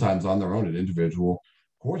 sometimes on their own at individual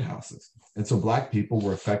courthouses. And so Black people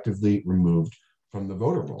were effectively removed from the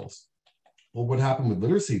voter rolls. Well, what happened with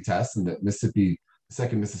literacy tests and the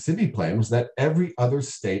second Mississippi plan was that every other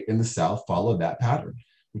state in the South followed that pattern.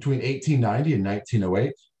 Between 1890 and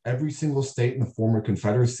 1908, every single state in the former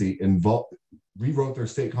Confederacy rewrote their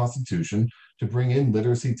state constitution to bring in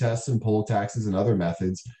literacy tests and poll taxes and other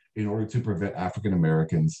methods in order to prevent African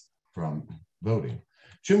Americans from voting.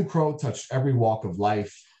 Jim Crow touched every walk of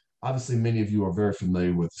life. Obviously, many of you are very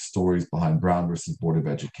familiar with the stories behind Brown versus Board of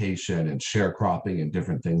Education and sharecropping and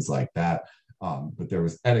different things like that. But there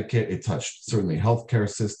was etiquette. It touched certainly healthcare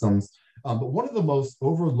systems. But one of the most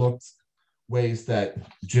overlooked ways that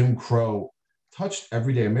Jim Crow touched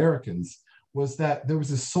everyday Americans was that there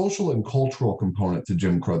was a social and cultural component to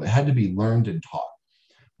Jim Crow that had to be learned and taught.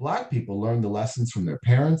 Black people learned the lessons from their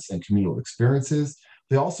parents and communal experiences.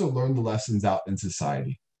 They also learned the lessons out in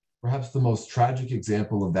society. Perhaps the most tragic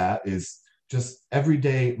example of that is just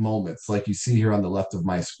everyday moments, like you see here on the left of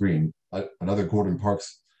my screen, another Gordon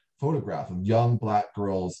Parks photograph of young Black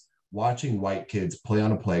girls watching white kids play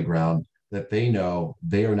on a playground that they know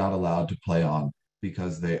they are not allowed to play on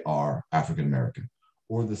because they are African American.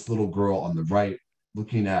 Or this little girl on the right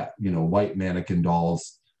looking at, white mannequin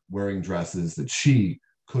dolls wearing dresses that she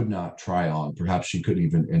could not try on. Perhaps she couldn't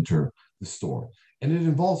even enter the store. And it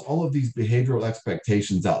involves all of these behavioral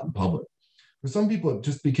expectations out in public. For some people, it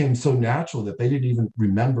just became so natural that they didn't even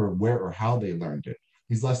remember where or how they learned it.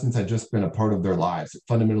 These lessons had just been a part of their lives. It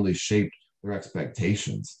fundamentally shaped their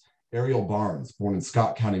expectations. Ariel Barnes, born in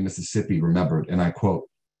Scott County, Mississippi, remembered, and I quote,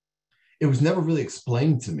 "It was never really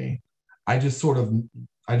explained to me. I just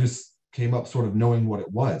came up sort of knowing what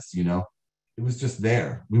it was, It was just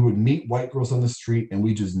there. We would meet white girls on the street and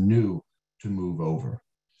we just knew to move over."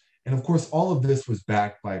 And of course, all of this was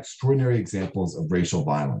backed by extraordinary examples of racial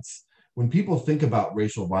violence. When people think about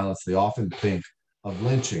racial violence, they often think of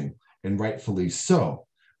lynching, and rightfully so.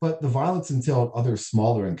 But the violence entailed other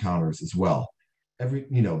smaller encounters as well.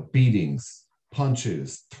 Beatings,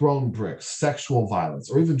 punches, thrown bricks, sexual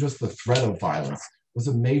violence, or even just the threat of violence was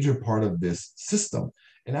a major part of this system.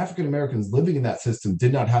 And African Americans living in that system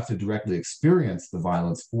did not have to directly experience the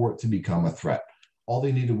violence for it to become a threat. All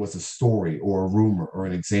they needed was a story or a rumor or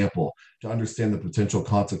an example to understand the potential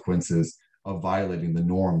consequences of violating the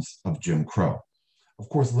norms of Jim Crow. Of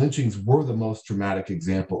course, lynchings were the most dramatic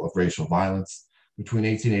example of racial violence. Between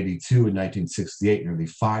 1882 and 1968, nearly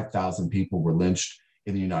 5,000 people were lynched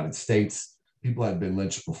in the United States. People had been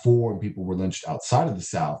lynched before and people were lynched outside of the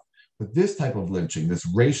South. But this type of lynching, this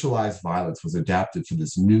racialized violence, was adapted to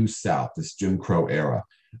this new South, this Jim Crow era.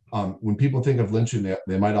 When people think of lynching,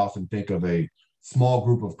 they might often think of a small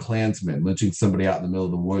group of Klansmen lynching somebody out in the middle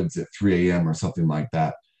of the woods at 3 a.m. or something like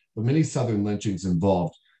that. But many Southern lynchings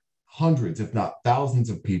involved hundreds, if not thousands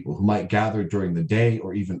of people who might gather during the day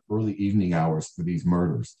or even early evening hours for these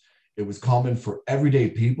murders. It was common for everyday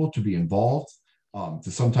people to be involved, to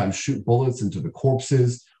sometimes shoot bullets into the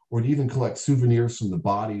corpses, or to even collect souvenirs from the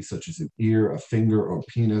body, such as an ear, a finger, or a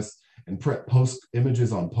penis, and print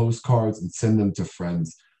images on postcards and send them to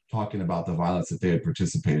friends talking about the violence that they had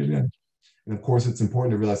participated in. And of course, it's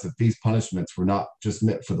important to realize that these punishments were not just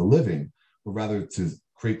meant for the living, but rather to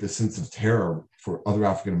create this sense of terror for other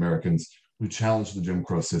African Americans who challenged the Jim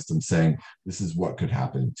Crow system, saying, this is what could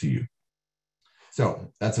happen to you.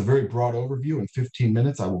 So that's a very broad overview. In 15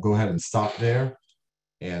 minutes, I will go ahead and stop there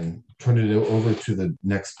and turn it over to the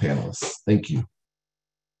next panelists. Thank you.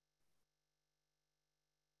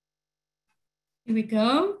 Here we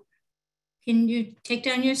go. Can you take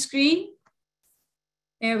down your screen?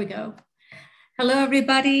 There we go. Hello,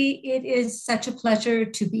 everybody. It is such a pleasure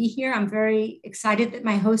to be here. I'm very excited that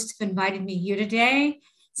my hosts have invited me here today.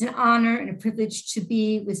 It's an honor and a privilege to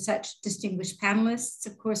be with such distinguished panelists,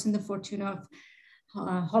 of course, in the fortune of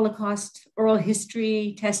Holocaust, oral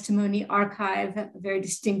history, testimony, archive, a very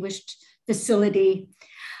distinguished facility.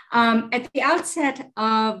 At the outset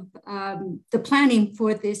of the planning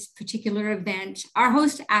for this particular event, our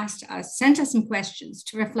host sent us some questions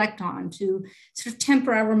to reflect on, to sort of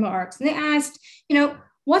temper our remarks. And they asked,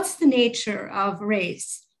 what's the nature of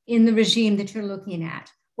race in the regime that you're looking at?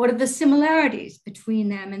 What are the similarities between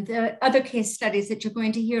them and the other case studies that you're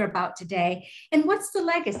going to hear about today? And what's the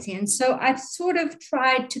legacy? And so I've sort of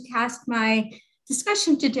tried to cast my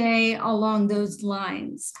discussion today along those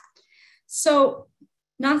lines. So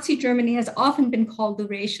Nazi Germany has often been called the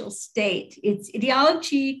racial state. Its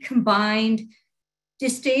ideology combined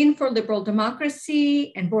disdain for liberal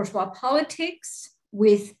democracy and bourgeois politics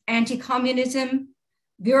with anti-communism,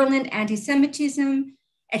 virulent anti-Semitism,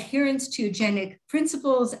 adherence to eugenic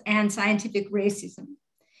principles, and scientific racism.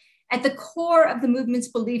 At the core of the movement's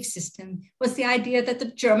belief system was the idea that the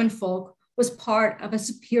German folk was part of a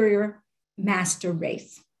superior master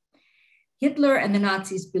race. Hitler and the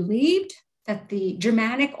Nazis believed that the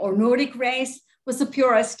Germanic or Nordic race was the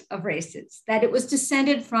purest of races, that it was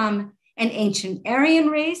descended from an ancient Aryan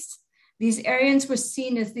race. These Aryans were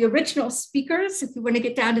seen as the original speakers, if you want to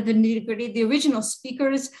get down to the nitty-gritty, the original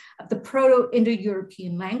speakers of the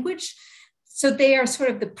Proto-Indo-European language. So they are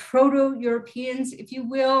sort of the Proto-Europeans, if you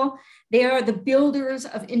will. They are the builders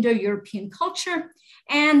of Indo-European culture.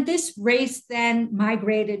 And this race then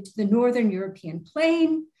migrated to the Northern European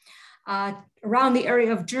plain, around the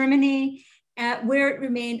area of Germany, where it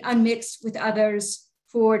remained unmixed with others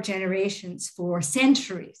for generations, for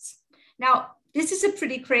centuries. Now, this is a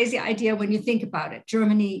pretty crazy idea when you think about it.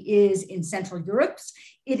 Germany is in Central Europe.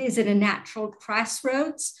 It is at a natural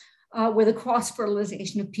crossroads where the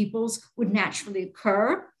cross-fertilization of peoples would naturally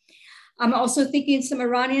occur. I'm also thinking some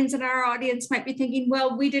Iranians in our audience might be thinking,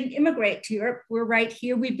 well, we didn't immigrate to Europe. We're right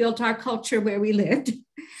here. We built our culture where we lived.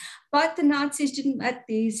 But the Nazis didn't let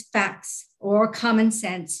these facts or common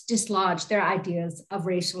sense dislodge their ideas of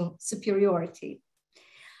racial superiority.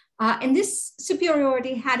 And this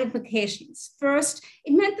superiority had implications. First,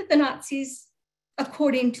 it meant that the Nazis,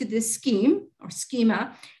 according to this scheme or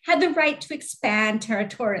schema, had the right to expand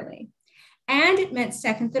territorially. And it meant,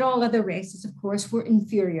 second, that all other races, of course, were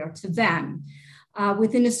inferior to them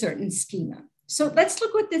within a certain schema. So let's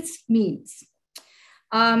look what this means.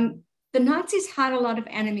 The Nazis had a lot of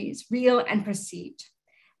enemies, real and perceived.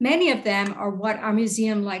 Many of them are what our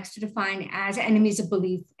museum likes to define as enemies of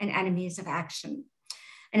belief and enemies of action.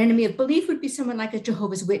 An enemy of belief would be someone like a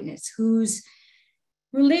Jehovah's Witness, whose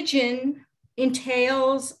religion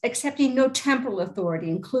entails accepting no temporal authority,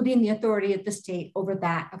 including the authority of the state over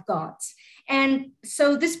that of God's. And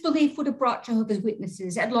so this belief would have brought Jehovah's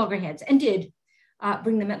Witnesses at loggerheads, and did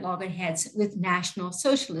bring them at loggerheads with National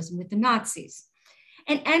Socialism, with the Nazis.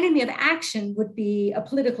 An enemy of action would be a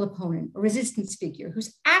political opponent, a resistance figure,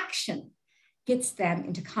 whose action gets them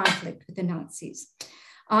into conflict with the Nazis.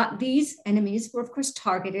 These enemies were, of course,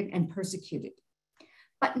 targeted and persecuted.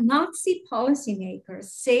 But Nazi policymakers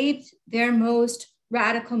saved their most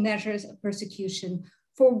radical measures of persecution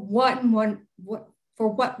for what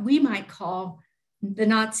we might call the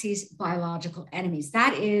Nazis' biological enemies.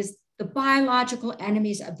 That is, the biological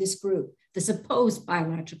enemies of this group, the supposed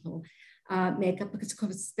biological makeup, because of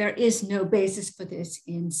course there is no basis for this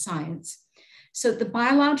in science. So the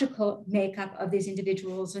biological makeup of these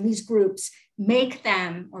individuals and these groups make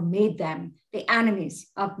them, or made them, the enemies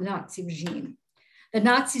of the Nazi regime. The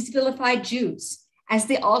Nazis vilified Jews as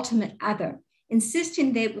the ultimate other,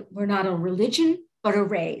 insisting they were not a religion, but a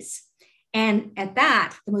race. And at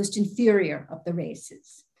that, the most inferior of the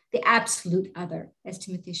races, the absolute other, as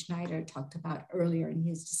Timothy Schneider talked about earlier in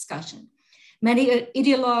his discussion. Many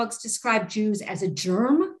ideologues describe Jews as a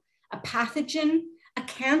germ, a pathogen, a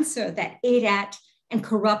cancer that ate at and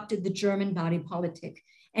corrupted the German body politic,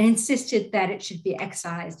 and insisted that it should be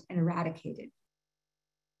excised and eradicated.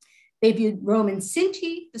 They viewed Roman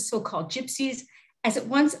Sinti, the so-called gypsies, as at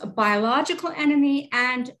once a biological enemy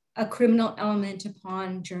and a criminal element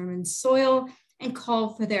upon German soil and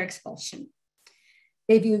called for their expulsion.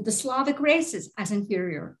 They viewed the Slavic races as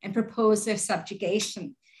inferior and proposed their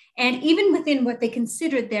subjugation. And even within what they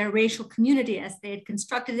considered their racial community as they had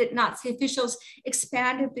constructed it, Nazi officials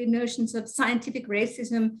expanded the notions of scientific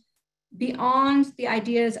racism beyond the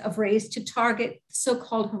ideas of race to target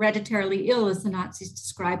so-called hereditarily ill, as the Nazis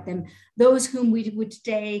described them, those whom we would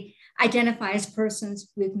today identify as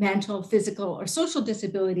persons with mental, physical, or social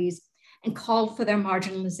disabilities, and called for their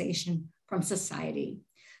marginalization from society.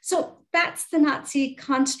 So that's the Nazi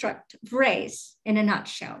construct of race in a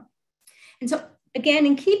nutshell. And so again,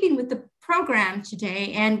 in keeping with the program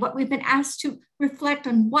today and what we've been asked to reflect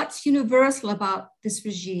on what's universal about this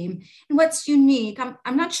regime and what's unique,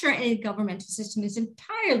 I'm not sure any governmental system is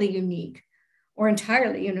entirely unique or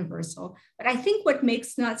entirely universal, but I think what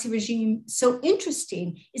makes the Nazi regime so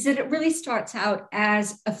interesting is that it really starts out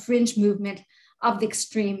as a fringe movement of the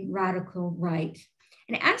extreme radical right.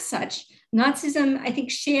 And as such, Nazism, I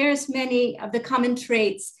think, shares many of the common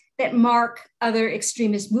traits that mark other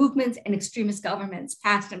extremist movements and extremist governments,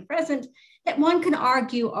 past and present, that one can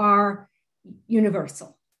argue are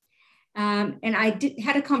universal. And I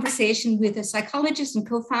had a conversation with a psychologist and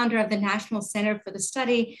co-founder of the National Center for the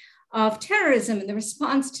Study of Terrorism and the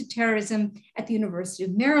Response to Terrorism at the University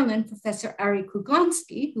of Maryland, Professor Ari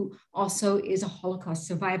Kugonsky, who also is a Holocaust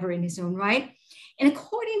survivor in his own right. And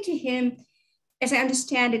according to him, as I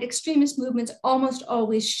understand it, extremist movements almost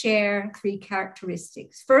always share three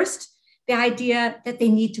characteristics. First, the idea that they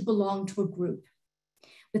need to belong to a group.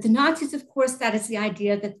 With the Nazis, of course, that is the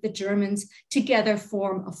idea that the Germans together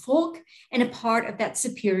form a folk and a part of that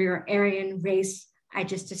superior Aryan race I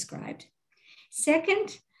just described.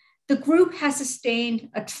 Second, the group has sustained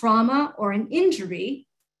a trauma or an injury.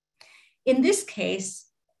 In this case,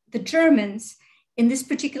 the Germans, in this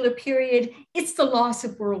particular period, it's the loss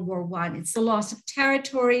of World War I. It's the loss of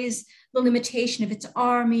territories, the limitation of its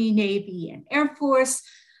army, navy, and air force,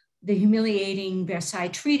 the humiliating Versailles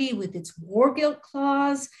Treaty with its war guilt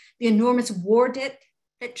clause, the enormous war debt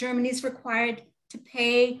that Germany is required to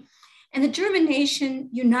pay. And the German nation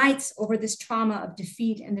unites over this trauma of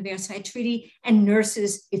defeat and the Versailles Treaty and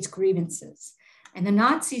nurses its grievances. And the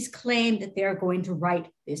Nazis claim that they're going to right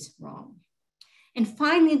this wrong. And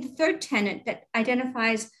finally, the third tenet that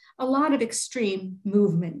identifies a lot of extreme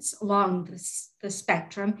movements along the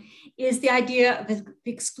spectrum is the idea of the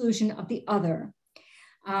exclusion of the other.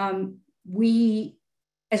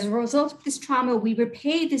 As a result of this trauma, we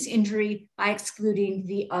repay this injury by excluding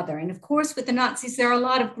the other. And of course, with the Nazis, there are a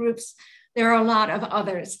lot of groups, there are a lot of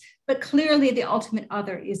others, but clearly the ultimate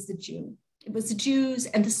other is the Jew. It was the Jews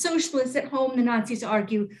and the socialists at home, the Nazis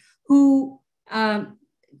argue, who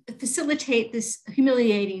facilitate this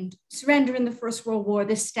humiliating surrender in the First World War,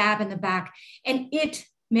 this stab in the back, and it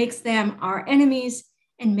makes them our enemies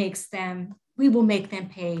and we will make them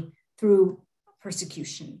pay through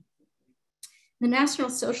persecution. The National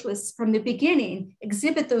Socialists from the beginning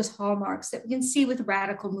exhibit those hallmarks that we can see with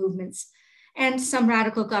radical movements and some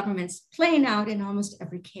radical governments playing out in almost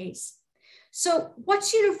every case. So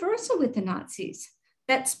what's universal with the Nazis?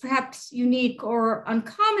 That's perhaps unique or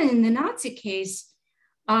uncommon in the Nazi case.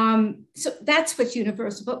 So that's what's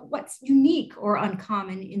universal, but what's unique or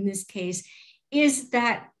uncommon in this case is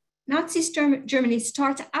that Nazi Germany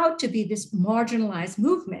starts out to be this marginalized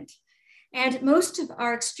movement. And most of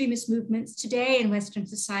our extremist movements today in Western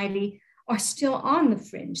society are still on the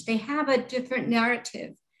fringe. They have a different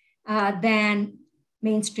narrative than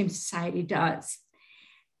mainstream society does.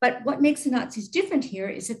 But what makes the Nazis different here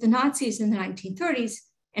is that the Nazis in the 1930s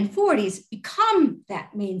and 40s become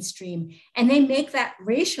that mainstream, and they make that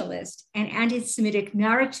racialist and anti-Semitic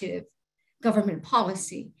narrative government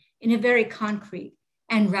policy in a very concrete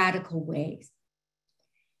and radical way.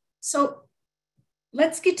 So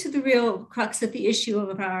let's get to the real crux of the issue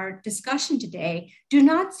of our discussion today. Do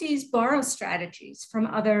Nazis borrow strategies from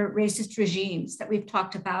other racist regimes that we've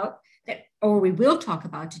talked about, or we will talk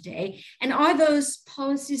about today? And are those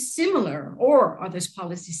policies similar, or are those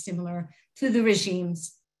policies similar to the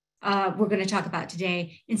regimes we're going to talk about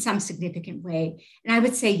today in some significant way? And I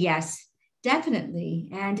would say yes, definitely,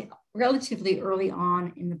 and relatively early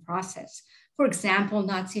on in the process. For example,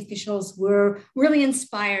 Nazi officials were really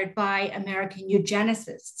inspired by American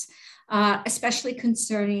eugenicists, especially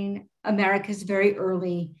concerning America's very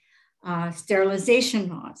early sterilization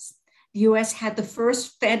laws. The US had the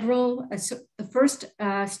first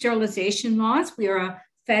sterilization laws. We are a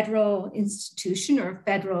federal institution or a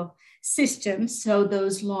federal system, so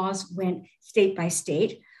those laws went state by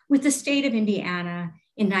state, with the state of Indiana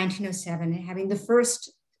in 1907 having the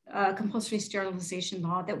first compulsory sterilization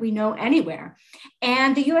law that we know anywhere.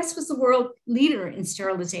 And the US was the world leader in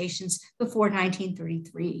sterilizations before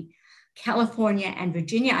 1933. California and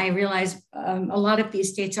Virginia, I realize a lot of these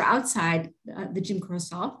states are outside the Jim Crow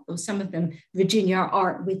South, though some of them, Virginia,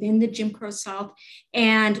 are within the Jim Crow South.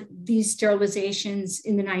 And these sterilizations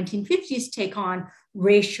in the 1950s take on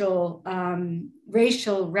racial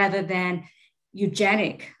rather than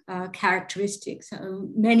eugenic characteristics.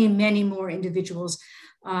 Many, many more individuals,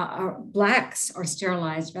 Blacks are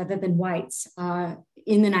sterilized rather than whites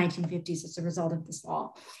in the 1950s as a result of this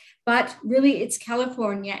law. But really, it's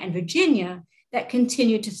California and Virginia that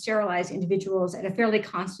continue to sterilize individuals at a fairly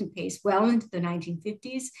constant pace well into the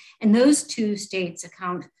 1950s. And those two states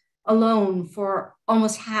account alone for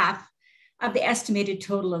almost half of the estimated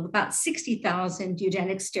total of about 60,000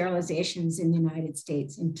 eugenic sterilizations in the United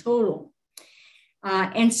States in total.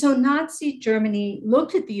 And so Nazi Germany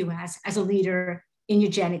looked at the US as a leader in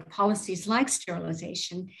eugenic policies like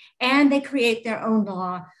sterilization, and they create their own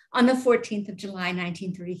law on the 14th of July,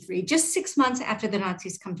 1933, just 6 months after the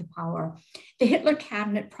Nazis come to power. The Hitler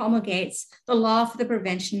cabinet promulgates the law for the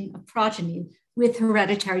prevention of progeny with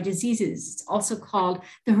hereditary diseases. It's also called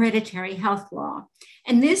the Hereditary Health Law.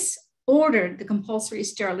 And this ordered the compulsory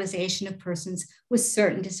sterilization of persons with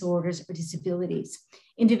certain disorders or disabilities.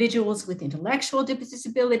 Individuals with intellectual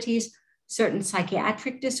disabilities, certain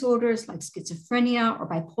psychiatric disorders like schizophrenia or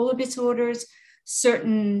bipolar disorders,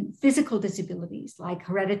 certain physical disabilities like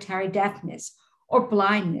hereditary deafness or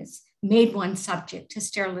blindness made one subject to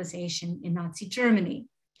sterilization in Nazi Germany.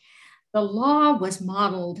 The law was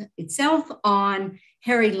modeled itself on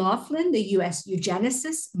Harry Laughlin, the US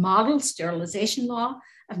eugenicist, modeled sterilization law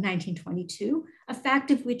of 1922, a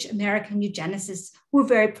fact of which American eugenicists were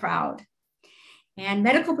very proud. And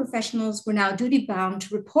medical professionals were now duty-bound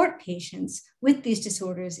to report patients with these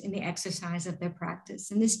disorders in the exercise of their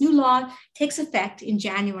practice. And this new law takes effect in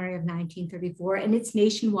January of 1934, and it's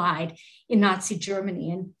nationwide in Nazi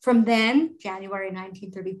Germany. And from then, January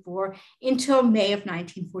 1934, until May of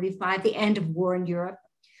 1945, the end of war in Europe,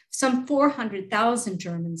 some 400,000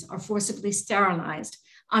 Germans are forcibly sterilized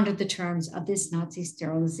under the terms of this Nazi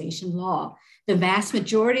sterilization law. The vast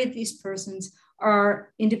majority of these persons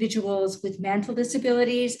are individuals with mental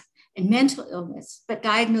disabilities and mental illness, but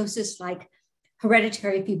diagnoses like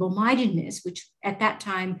hereditary feeble-mindedness, which at that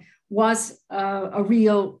time was a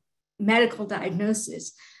real medical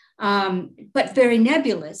diagnosis, but very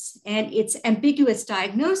nebulous. And its ambiguous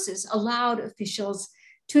diagnosis allowed officials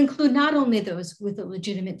to include not only those with a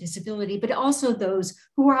legitimate disability, but also those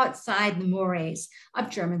who were outside the mores of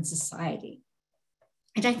German society.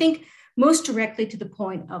 And I think most directly to the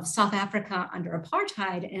point of South Africa under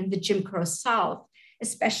apartheid and the Jim Crow South,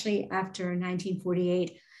 especially after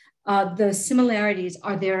 1948, the similarities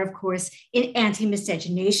are there, of course, in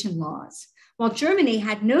anti-miscegenation laws. While Germany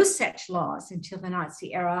had no such laws until the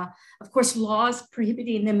Nazi era, of course, laws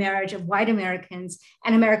prohibiting the marriage of white Americans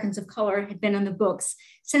and Americans of color had been on the books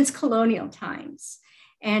since colonial times.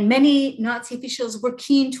 And many Nazi officials were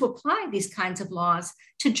keen to apply these kinds of laws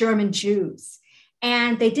to German Jews.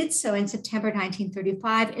 And they did so in September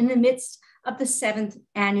 1935 in the midst of the 7th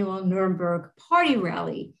annual Nuremberg Party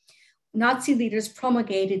Rally. Nazi leaders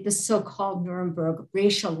promulgated the so-called Nuremberg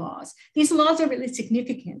racial laws. These laws are really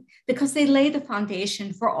significant because they lay the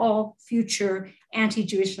foundation for all future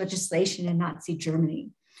anti-Jewish legislation in Nazi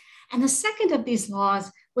Germany. And the second of these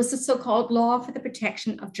laws was the so-called Law for the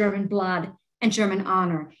Protection of German Blood and German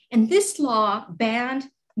Honor. And this law banned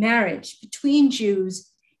marriage between Jews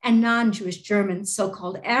and non-Jewish Germans,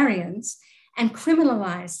 so-called Aryans, and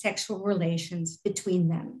criminalized sexual relations between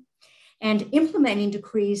them. And implementing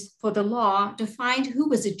decrees for the law defined who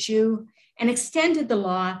was a Jew and extended the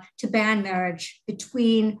law to ban marriage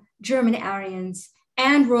between German Aryans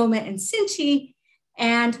and Roma and Sinti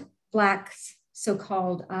and Blacks,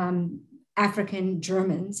 so-called African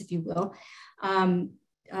Germans, if you will,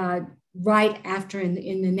 right after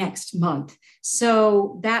in the next month.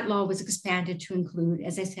 So that law was expanded to include,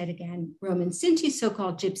 as I said again, Roma and Sinti,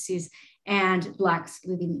 so-called gypsies, and Blacks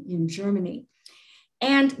living in Germany.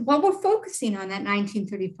 And while we're focusing on that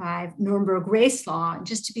 1935 Nuremberg race law,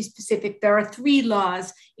 just to be specific, there are 3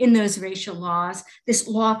 laws in those racial laws. This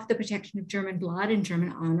law for the protection of German blood and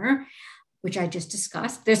German honor, which I just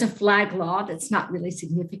discussed. There's a flag law that's not really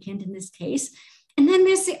significant in this case. And then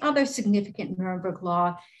there's the other significant Nuremberg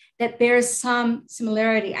law that bears some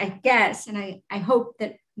similarity, I guess, and I hope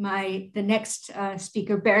that the next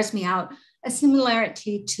speaker bears me out, a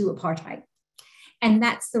similarity to apartheid. And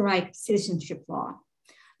that's the Reich Citizenship Law.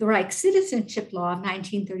 The Reich Citizenship Law of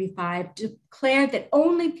 1935 declared that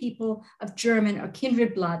only people of German or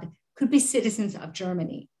kindred blood could be citizens of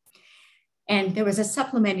Germany. And there was a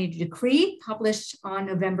supplementary decree published on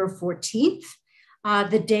November 14th,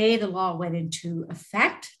 the day the law went into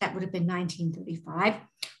effect. That would have been 1935,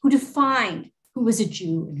 who defined who was a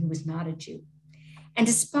Jew and who was not a Jew. And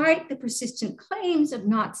despite the persistent claims of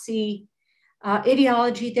Nazi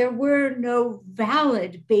ideology, there were no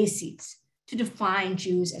valid bases to define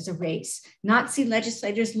Jews as a race. Nazi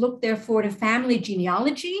legislators looked, therefore, to family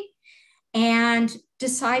genealogy and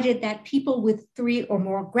decided that people with 3 or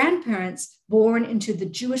more grandparents born into the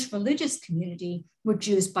Jewish religious community were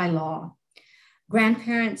Jews by law.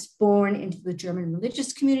 Grandparents born into the German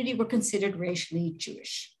religious community were considered racially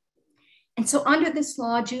Jewish. And so under this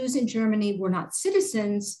law, Jews in Germany were not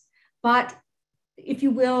citizens, but if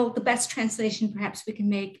you will, the best translation perhaps we can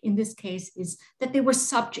make in this case is that they were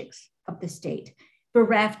subjects of the state,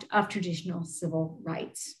 bereft of traditional civil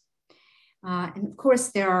rights. And of course,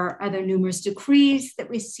 there are other numerous decrees that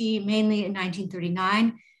we see mainly in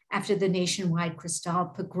 1939 after the nationwide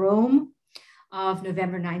Kristall pogrom of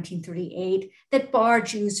November 1938 that bar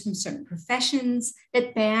Jews from certain professions,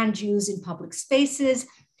 that ban Jews in public spaces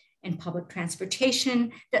and public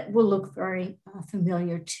transportation, that will look very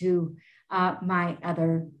familiar to my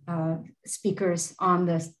other speakers on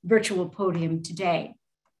the virtual podium today.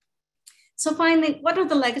 So finally, what are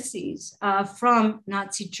the legacies from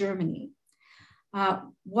Nazi Germany?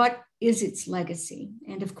 What is its legacy?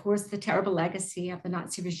 And of course, the terrible legacy of the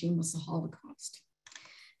Nazi regime was the Holocaust.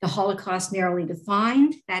 The Holocaust narrowly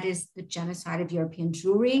defined, that is the genocide of European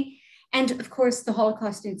Jewry. And of course, the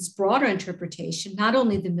Holocaust in its broader interpretation, not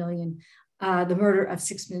only the murder of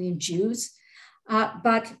 6 million Jews,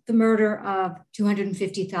 but the murder of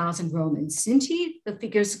 250,000 Roman Sinti. The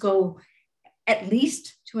figures go at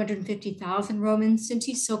least 250,000 Roman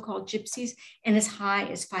Sinti, so-called gypsies, and as high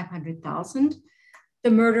as 500,000.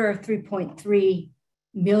 The murder of 3.3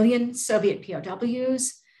 million Soviet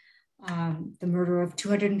POWs, the murder of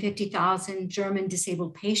 250,000 German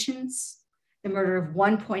disabled patients, the murder of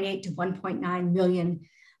 1.8 to 1.9 million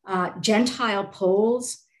Gentile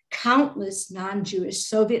Poles, countless non-Jewish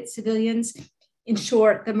Soviet civilians. In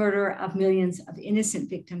short, the murder of millions of innocent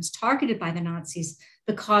victims targeted by the Nazis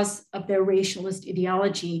because of their racialist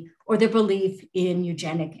ideology or their belief in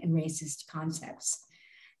eugenic and racist concepts.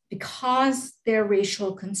 Because their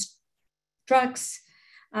racial constructs,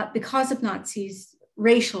 because of Nazis'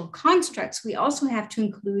 racial constructs, we also have to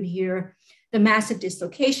include here the massive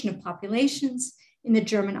dislocation of populations in the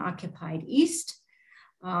German occupied East,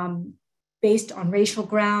 based on racial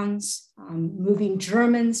grounds, moving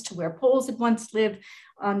Germans to where Poles had once lived,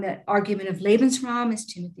 on the argument of Lebensraum, as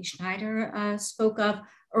Timothy Schneider spoke of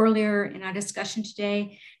earlier in our discussion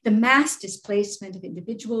today, the mass displacement of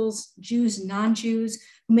individuals, Jews and non-Jews,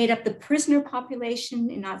 who made up the prisoner population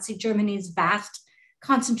in Nazi Germany's vast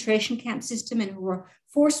concentration camp system and who were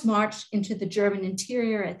forced marched into the German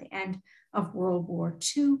interior at the end of World War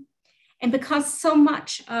II. And because so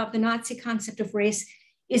much of the Nazi concept of race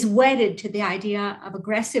is wedded to the idea of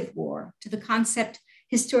aggressive war, to the concept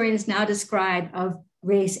historians now describe of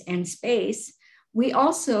race and space, we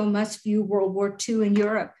also must view World War II in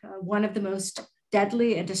Europe, one of the most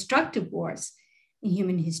deadly and destructive wars in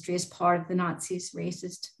human history, as part of the Nazis'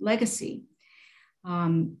 racist legacy.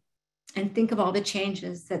 And think of all the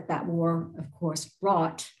changes that that war, of course,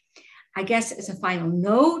 brought. I guess as a final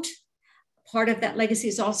note, part of that legacy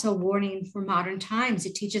is also a warning for modern times.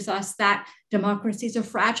 It teaches us that democracies are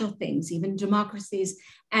fragile things, even democracies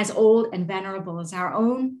as old and venerable as our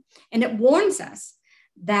own. And it warns us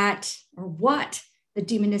that, or what, the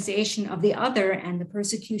demonization of the other and the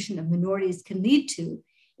persecution of minorities can lead to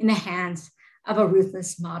in the hands of a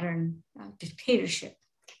ruthless modern dictatorship.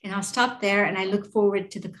 And I'll stop there, and I look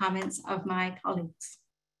forward to the comments of my colleagues.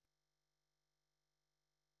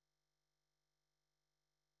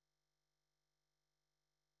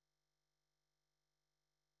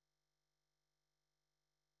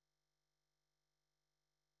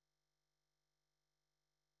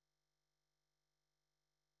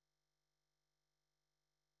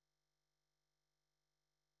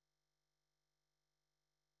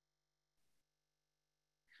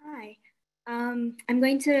 Hi, I'm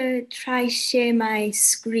going to try share my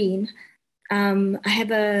screen. I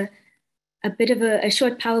have a bit of a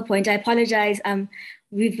short PowerPoint. I apologize.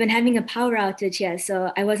 We've been having a power outage here,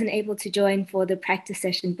 so I wasn't able to join for the practice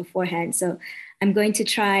session beforehand. So I'm going to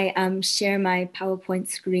try share my PowerPoint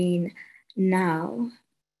screen now.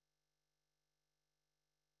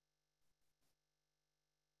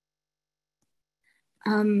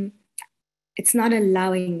 It's not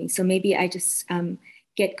allowing me, so maybe I just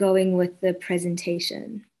get going with the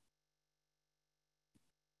presentation.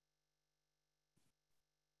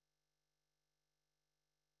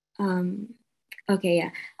 Okay,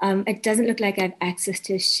 yeah. It doesn't look like I have access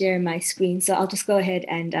to share my screen, so I'll just go ahead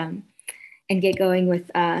and get going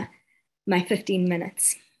with my 15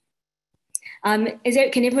 minutes. Can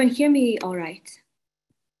everyone hear me all right?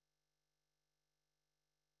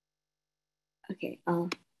 Okay, I'll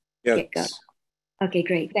get going. Okay,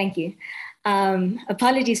 great, thank you.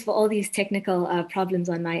 Apologies for all these technical problems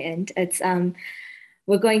on my end. It's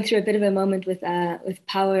we're going through a bit of a moment with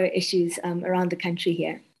power issues around the country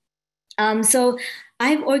here. So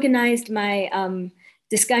I've organized my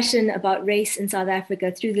discussion about race in South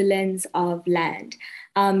Africa through the lens of land.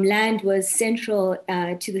 Land was central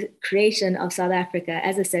to the creation of South Africa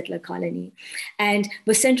as a settler colony, and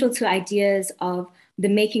was central to ideas of the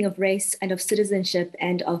making of race and of citizenship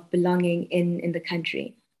and of belonging in the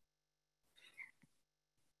country.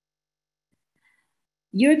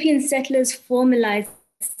 European settlers formalized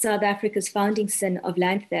South Africa's founding sin of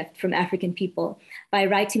land theft from African people by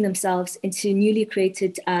writing themselves into newly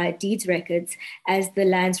created deeds records as the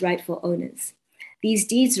land's rightful owners. These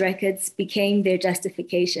deeds records became their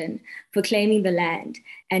justification for claiming the land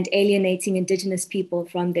and alienating indigenous people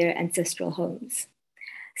from their ancestral homes.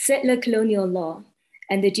 Settler colonial law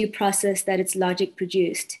and the due process that its logic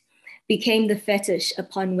produced became the fetish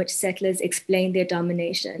upon which settlers explained their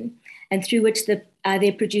domination, and through which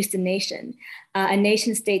they produced a nation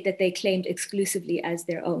state that they claimed exclusively as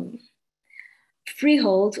their own.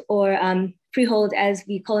 Freehold, or freehold as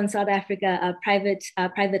we call in South Africa,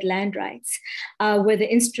 private land rights, were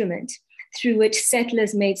the instrument through which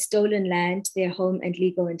settlers made stolen land their home and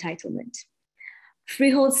legal entitlement.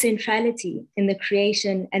 Freehold's centrality in the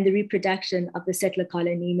creation and the reproduction of the settler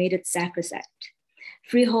colony made it sacrosanct.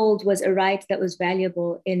 Freehold was a right that was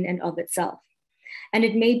valuable in and of itself. And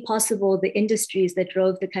it made possible the industries that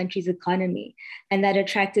drove the country's economy and that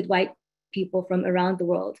attracted white people from around the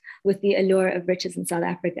world with the allure of riches in South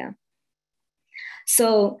Africa.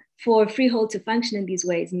 So for freehold to function in these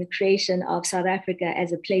ways, in the creation of South Africa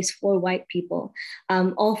as a place for white people,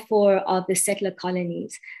 all four of the settler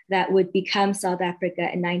colonies that would become South Africa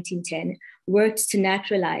in 1910 worked to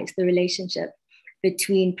naturalize the relationship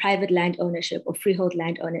between private land ownership or freehold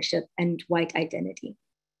land ownership and white identity.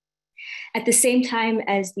 At the same time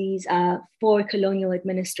as these four colonial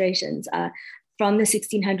administrations, from the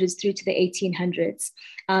 1600s through to the 1800s,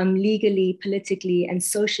 legally, politically, and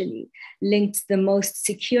socially linked the most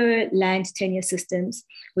secure land tenure systems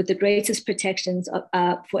with the greatest protections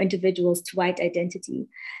for individuals to white identity.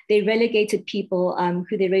 They relegated people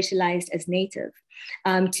who they racialized as native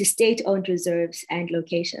to state-owned reserves and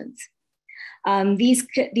locations.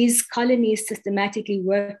 These colonies systematically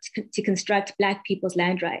worked to construct Black people's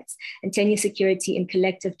land rights and tenure security in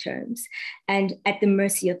collective terms and at the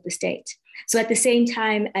mercy of the state. So at the same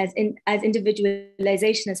time as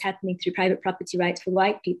individualization is happening through private property rights for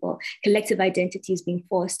white people, collective identity is being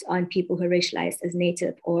forced on people who are racialized as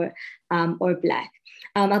native or Black.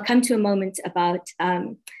 I'll come to a moment about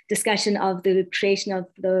discussion of the creation of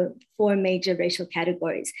the four major racial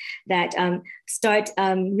categories that start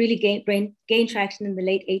really gain traction in the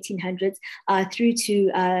late 1800s through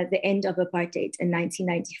to the end of apartheid in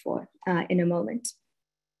 1994 in a moment.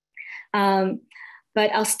 But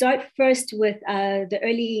I'll start first with the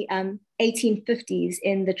early 1850s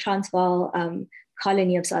in the Transvaal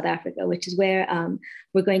colony of South Africa, which is where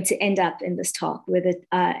we're going to end up in this talk, where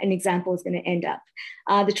an example is going to end up.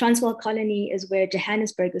 The Transvaal colony is where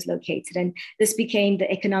Johannesburg is located, and this became the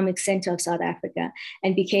economic center of South Africa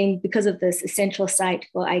and became, because of this, a central site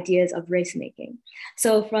for ideas of race making.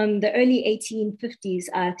 So from the early 1850s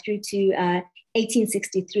through to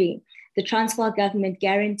 1863, the Transvaal government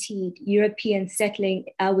guaranteed European settling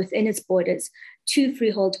within its borders 2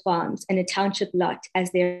 freehold farms and a township lot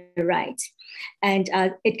as their right. And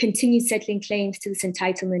it continued settling claims to this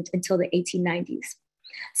entitlement until the 1890s.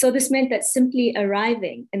 So this meant that simply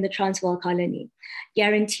arriving in the Transvaal colony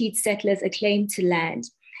guaranteed settlers a claim to land,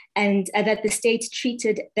 and that the state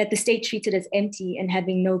treated as empty and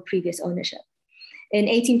having no previous ownership. In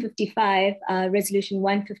 1855, Resolution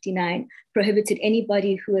 159 prohibited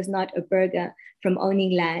anybody who was not a burgher from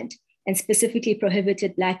owning land, and specifically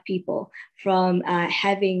prohibited Black people from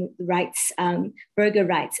having rights, burgher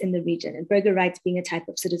rights in the region, and burgher rights being a type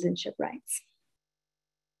of citizenship rights.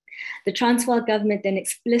 The Transvaal government then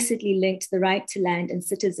explicitly linked the right to land and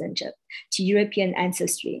citizenship to European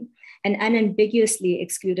ancestry, and unambiguously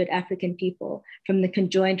excluded African people from the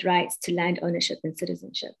conjoined rights to land ownership and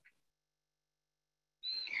citizenship.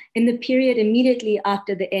 In the period immediately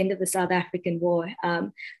after the end of the South African War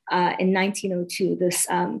in 1902, this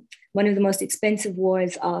one of the most expensive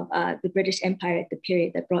wars of the British Empire at the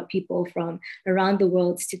period, that brought people from around the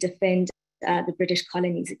world to defend the British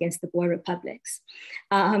colonies against the Boer republics.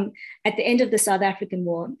 At the end of the South African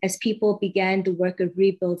War, as people began the work of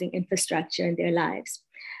rebuilding infrastructure in their lives,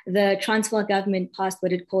 the Transvaal government passed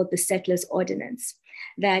what it called the Settlers' Ordinance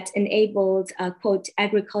that enabled, quote,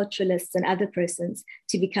 agriculturalists and other persons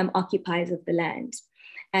to become occupiers of the land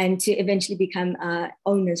and to eventually become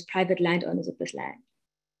owners, private landowners of this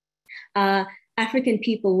land. African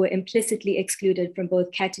people were implicitly excluded from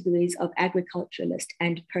both categories of agriculturalist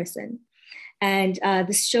and person. And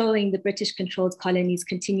this showing the British-controlled colonies'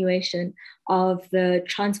 continuation of the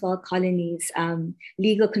Transvaal colonies'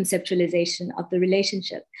 legal conceptualization of the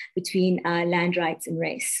relationship between land rights and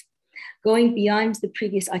race. Going beyond the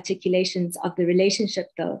previous articulations of the relationship,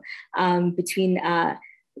 though, between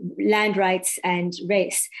land rights and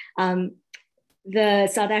race, the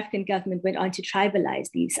South African government went on to tribalize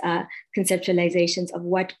these conceptualizations of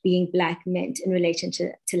what being Black meant in relation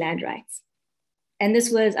to land rights. And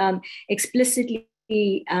this was explicitly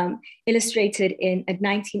illustrated in a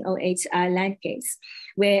 1908 land case,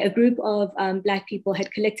 where a group of Black people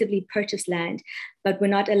had collectively purchased land, but were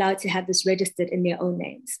not allowed to have this registered in their own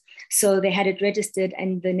names. So they had it registered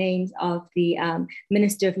in the names of the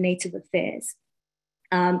Minister of Native Affairs.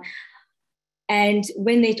 And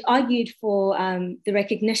when they argued for the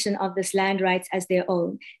recognition of this land rights as their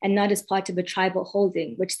own and not as part of a tribal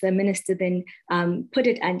holding, which the minister then put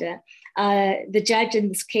it under, the judge in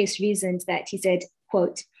this case reasoned that he said,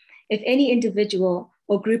 quote, if any individual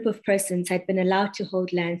or group of persons had been allowed to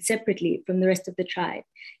hold land separately from the rest of the tribe,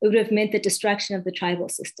 it would have meant the destruction of the tribal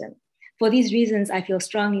system. For these reasons, I feel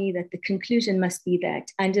strongly that the conclusion must be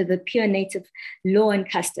that under the pure native law and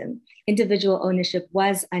custom, individual ownership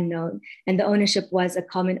was unknown and the ownership was a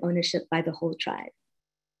common ownership by the whole tribe.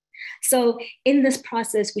 So in this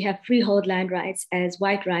process, we have freehold land rights as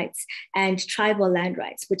white rights and tribal land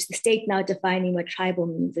rights, which the state now defining what tribal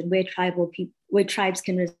means and where tribes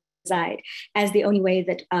can reside as the only way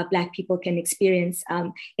that Black people can experience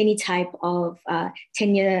any type of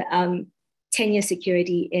tenure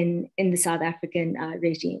security in the South African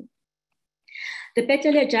regime. The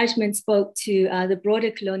Petula judgment spoke to the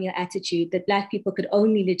broader colonial attitude that Black people could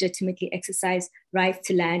only legitimately exercise rights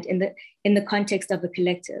to land in the context of a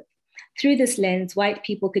collective. Through this lens, white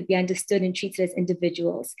people could be understood and treated as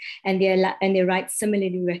individuals and their rights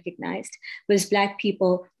similarly recognized, whereas Black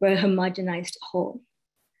people were a homogenized whole.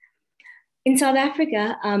 In South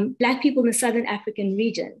Africa, Black people in the Southern African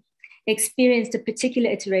region experienced a particular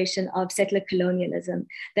iteration of settler colonialism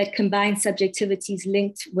that combined subjectivities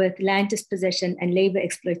linked with land dispossession and labor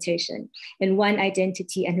exploitation in one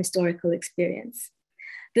identity and historical experience.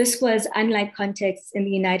 This was unlike contexts in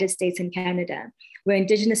the United States and Canada, where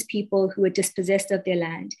Indigenous people who were dispossessed of their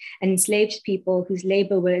land and enslaved people whose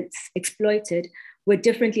labor was exploited were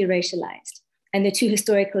differently racialized, and the two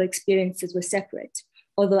historical experiences were separate,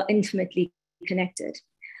 although intimately connected.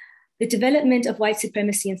 The development of white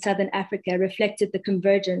supremacy in Southern Africa reflected the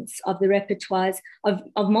convergence of the repertoires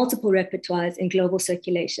of multiple repertoires in global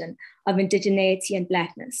circulation of indigeneity and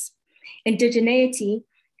Blackness. Indigeneity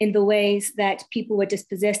in the ways that people were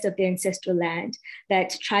dispossessed of their ancestral land,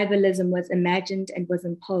 that tribalism was imagined and was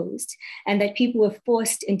imposed, and that people were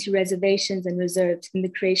forced into reservations and reserves in the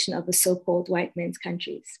creation of the so-called white men's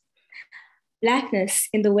countries. Blackness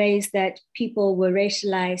in the ways that people were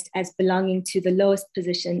racialized as belonging to the lowest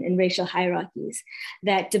position in racial hierarchies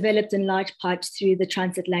that developed in large part through the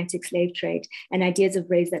transatlantic slave trade and ideas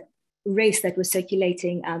of race that were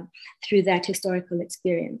circulating through that historical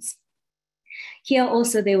experience. Here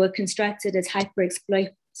also they were constructed as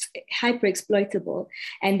hyper-exploitable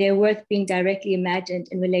and their worth being directly imagined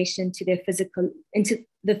in relation to the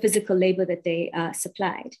physical labor that they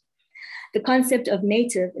supplied. The concept of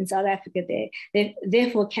native in South Africa they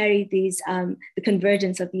therefore carried these, the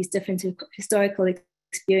convergence of these different historical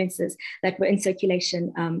experiences that were in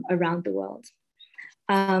circulation around the world.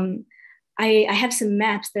 I have some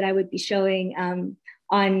maps that I would be showing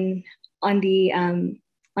on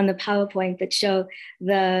the PowerPoint that show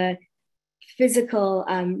the physical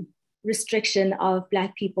restriction of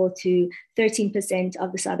Black people to 13%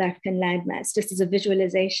 of the South African landmass, just as a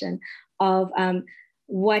visualization of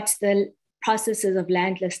what the processes of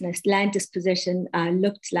landlessness, land dispossession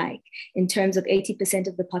looked like in terms of 80%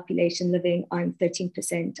 of the population living on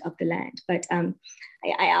 13% of the land. But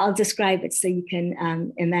I'll describe it so you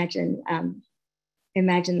can imagine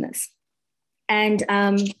this. And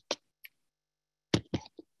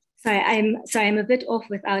sorry, I'm a bit off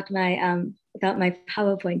without my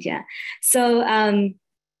PowerPoint. Yeah. So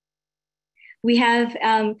we have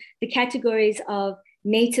the categories of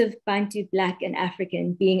Native, Bantu, Black, and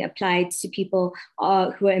African being applied to people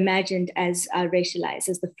who are imagined as racialized,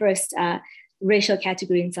 as the first racial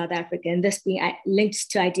category in South Africa, and this being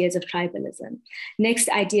linked to ideas of tribalism. Next,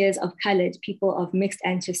 ideas of colored, people of mixed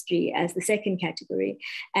ancestry as the second category,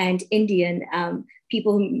 and Indian,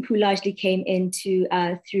 people who largely came into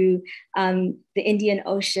through the Indian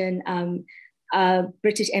Ocean,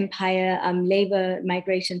 British Empire, labor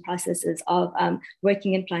migration processes of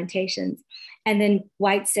working in plantations. And then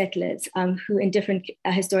white settlers, who in different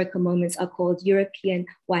historical moments are called European,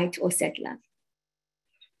 white, or settler.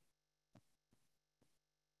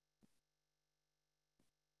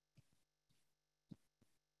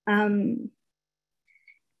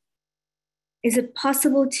 Is it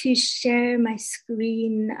possible to share my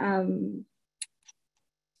screen?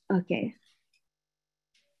 Okay.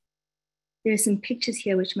 There are some pictures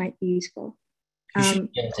here which might be useful. You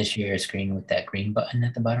should be able to share your screen with that green button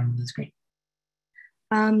at the bottom of the screen.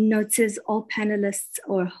 No, it says all panelists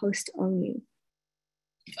or host only.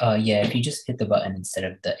 Yeah, if you just hit the button instead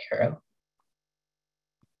of the arrow.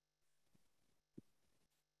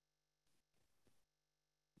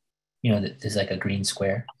 You know, there's like a green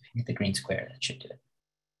square. If you hit the green square, that should do it.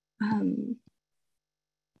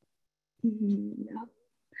 No.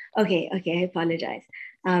 Okay, I apologize.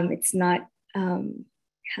 It's not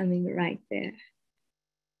coming right there.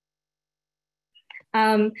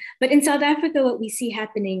 But in South Africa, what we see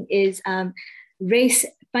happening is race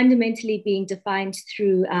fundamentally being defined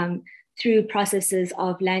through processes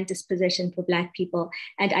of land dispossession for Black people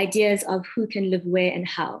and ideas of who can live where and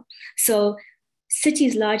how. So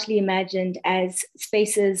cities largely imagined as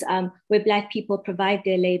spaces where Black people provide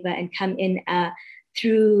their labor and come in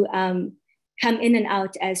and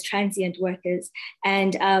out as transient workers,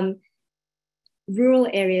 and rural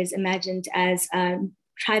areas imagined as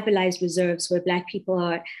tribalized reserves where Black people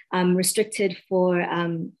are restricted for,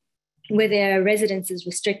 where their residence is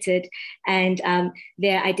restricted, and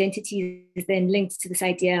their identity is then linked to this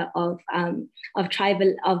idea of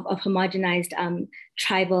homogenized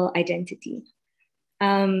tribal identity.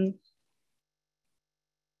 I'm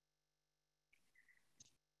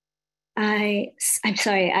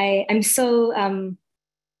sorry, I'm so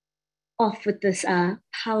off with this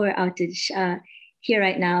power outage here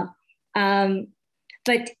right now.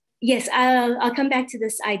 But yes, I'll come back to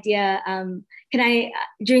this idea.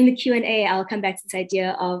 During the Q&A, I'll come back to this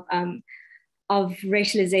idea of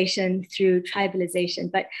racialization through tribalization.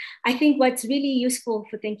 But I think what's really useful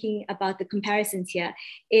for thinking about the comparisons here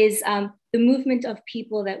is the movement of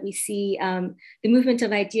people that we see, the movement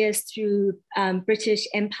of ideas through British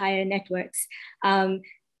Empire networks,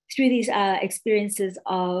 through these experiences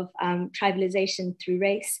of tribalization through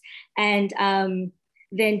race, and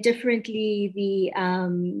then differently the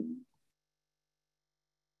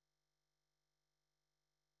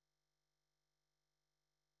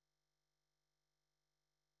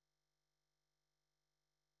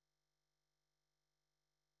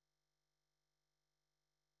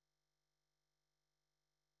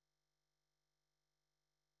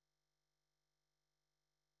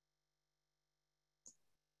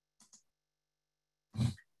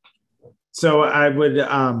So I would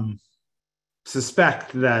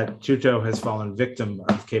suspect that Tuto has fallen victim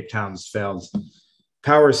of Cape Town's failed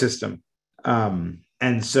power system.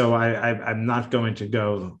 And so I'm not going to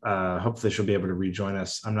go, hopefully she'll be able to rejoin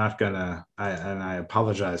us. I'm not gonna, and I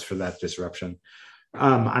apologize for that disruption.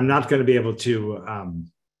 I'm not gonna be able to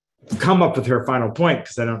come up with her final point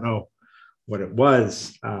because I don't know what it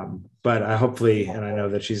was, but I hopefully, and I know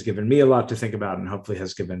that she's given me a lot to think about and hopefully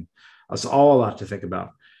has given us all a lot to think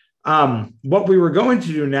about. What we were going to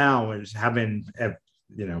do now is having,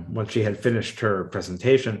 once she had finished her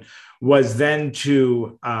presentation, was then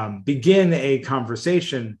to begin a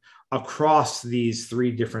conversation across these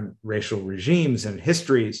three different racial regimes and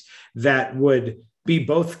histories that would be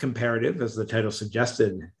both comparative, as the title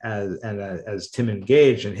suggested, as Tim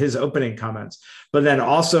engaged in his opening comments, but then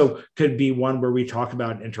also could be one where we talk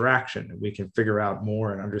about interaction and we can figure out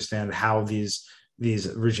more and understand how these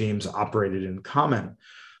regimes operated in common.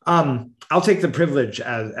 I'll take the privilege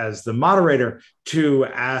as the moderator to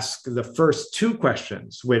ask the first two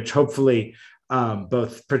questions, which hopefully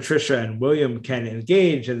both Patricia and William can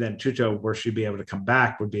engage, and then Tuto, were she be able to come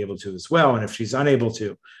back, would be able to as well. And if she's unable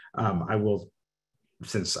to, I will,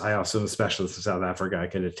 since I also am a specialist in South Africa, I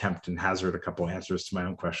could attempt and hazard a couple answers to my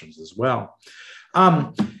own questions as well.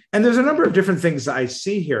 And there's a number of different things I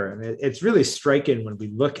see here. And it's really striking when we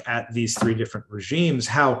look at these three different regimes,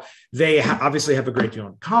 how they obviously have a great deal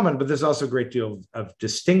in common, but there's also a great deal of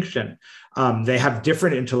distinction. They have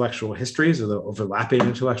different intellectual histories, or the overlapping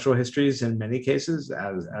intellectual histories in many cases,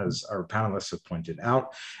 as our panelists have pointed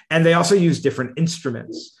out. And they also use different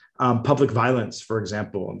instruments. Public violence, for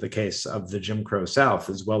example, in the case of the Jim Crow South,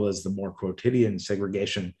 as well as the more quotidian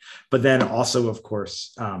segregation. But then also, of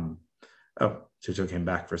course, Tuto came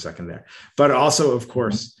back for a second there. But also, of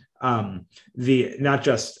course, not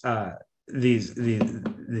just these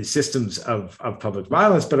systems of public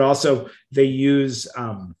violence, but also they use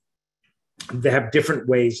they have different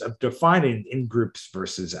ways of defining in-groups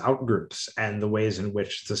versus out-groups, and the ways in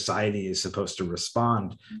which society is supposed to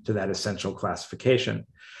respond to that essential classification.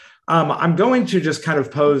 I'm going to just kind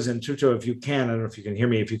of pose, and Tuto, if you can, I don't know if you can hear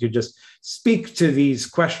me, if you could just speak to these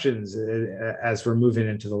questions as we're moving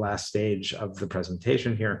into the last stage of the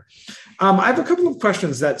presentation here. I have a couple of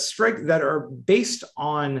questions that are based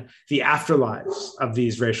on the afterlives of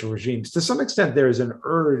these racial regimes. To some extent, there is an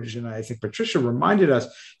urge, and I think Patricia reminded us,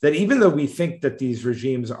 that even though we think that these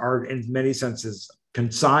regimes are in many senses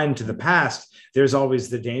consigned to the past, there's always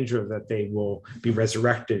the danger that they will be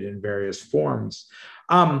resurrected in various forms.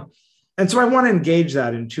 And so I want to engage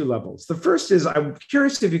that in two levels. The first is, I'm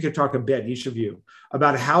curious if you could talk a bit, each of you,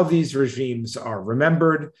 about how these regimes are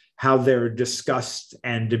remembered, how they're discussed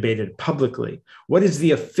and debated publicly. What is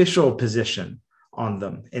the official position on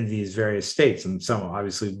them in these various states? And some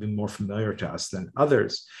obviously will be more familiar to us than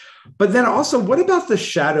others. But then also, what about the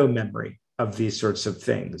shadow memory of these sorts of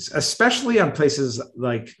things, especially on places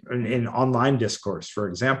like in online discourse, for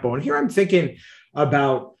example? And here I'm thinking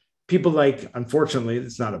about people like, unfortunately,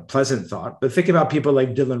 it's not a pleasant thought, but think about people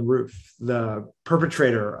like Dylan Roof, the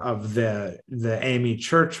perpetrator of the AME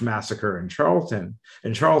Church massacre in Charleston,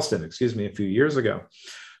 a few years ago,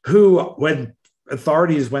 who, when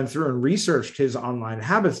authorities went through and researched his online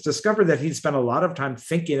habits, discovered that he'd spent a lot of time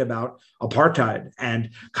thinking about apartheid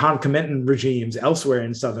and concomitant regimes elsewhere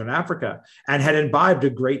in Southern Africa, and had imbibed a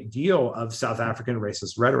great deal of South African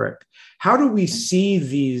racist rhetoric. How do we see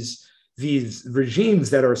these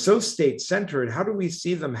regimes that are so state-centered, how do we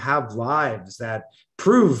see them have lives that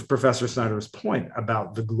prove Professor Snyder's point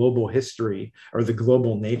about the global history or the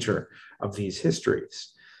global nature of these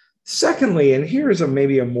histories? Secondly, and here is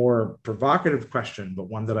maybe a more provocative question, but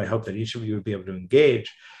one that I hope that each of you would be able to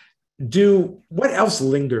engage. What else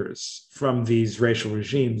lingers from these racial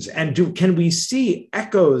regimes? And can we see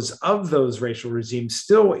echoes of those racial regimes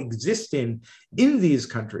still existing in these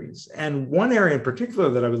countries? And one area in particular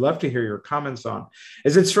that I would love to hear your comments on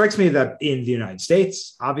is, it strikes me that in the United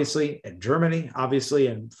States, obviously, and Germany, obviously,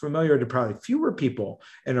 and familiar to probably fewer people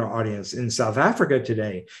in our audience, in South Africa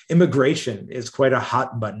today, immigration is quite a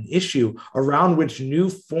hot button issue around which new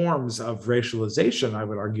forms of racialization, I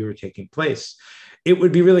would argue, are taking place. It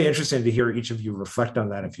would be really interesting to hear each of you reflect on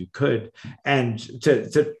that, if you could, and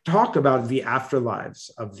to talk about the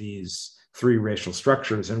afterlives of these three racial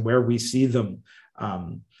structures and where we see them,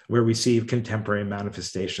 where we see contemporary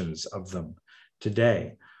manifestations of them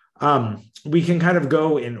today. We can kind of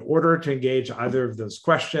go in order to engage either of those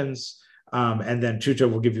questions. And then Tuto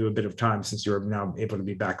will give you a bit of time, since you're now able to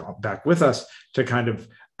be back with us, to kind of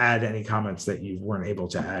add any comments that you weren't able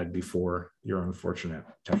to add before your unfortunate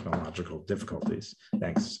technological difficulties.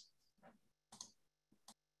 Thanks.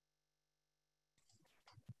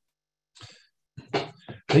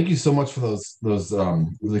 Thank you so much for those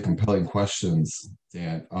really compelling questions,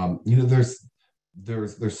 Dan.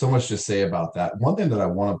 There's so much to say about that. One thing that I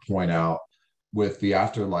want to point out with the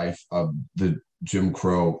afterlife of the Jim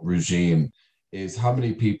Crow regime is how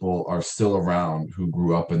many people are still around who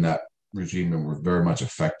grew up in that regime and were very much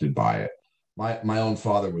affected by it. My own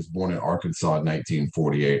father was born in Arkansas in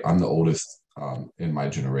 1948. I'm the oldest in my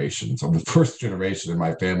generation. So I'm the first generation in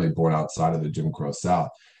my family born outside of the Jim Crow South.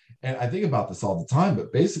 And I think about this all the time,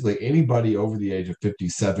 but basically anybody over the age of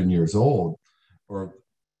 57 years old, or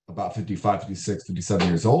about 55, 56, 57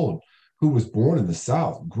 years old, who was born in the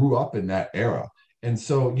South grew up in that era. And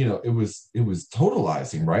so, it was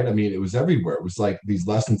totalizing, right? I mean, it was everywhere. It was like these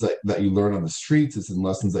lessons that you learn on the streets, it's in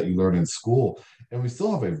lessons that you learn in school. And we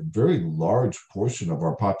still have a very large portion of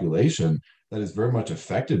our population that is very much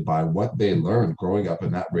affected by what they learned growing up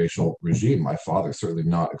in that racial regime. My father certainly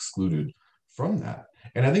not excluded from that.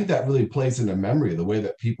 And I think that really plays into memory. The way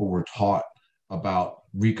that people were taught about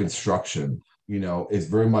Reconstruction, is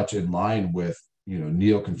very much in line with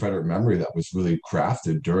neo-Confederate memory that was really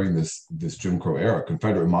crafted during this Jim Crow era.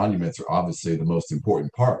 Confederate monuments are obviously the most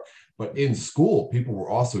important part, but in school, people were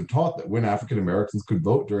also taught that when African Americans could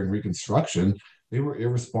vote during Reconstruction, they were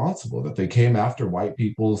irresponsible, that they came after white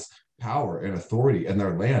people's power and authority and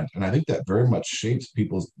their land. And I think that very much shapes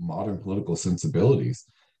people's modern political sensibilities.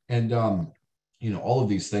 And, all of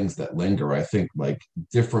these things that linger, I think, like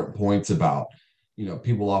different points about,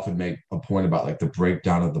 people often make a point about like the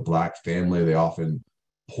breakdown of the Black family. They often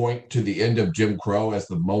point to the end of Jim Crow as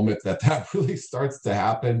the moment that really starts to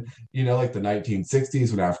happen, like the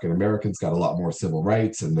 1960s, when African Americans got a lot more civil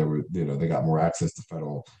rights and they got more access to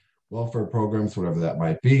federal welfare programs, whatever that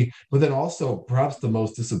might be. But then also perhaps the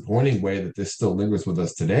most disappointing way that this still lingers with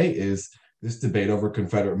us today is this debate over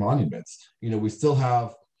Confederate monuments. We still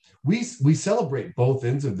have, we celebrate both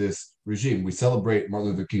ends of this regime. We celebrate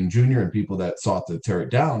Martin Luther King Jr. and people that sought to tear it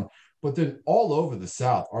down. But then all over the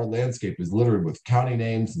South, our landscape is littered with county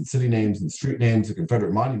names and city names and street names and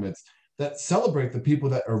Confederate monuments that celebrate the people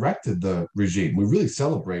that erected the regime. We really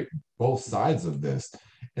celebrate both sides of this.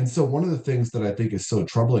 And so one of the things that I think is so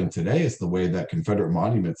troubling today is the way that Confederate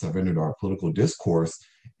monuments have entered our political discourse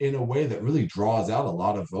in a way that really draws out a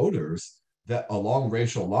lot of voters that along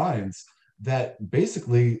racial lines that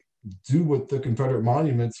basically do what the Confederate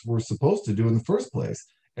monuments were supposed to do in the first place.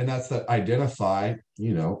 And that's that identify,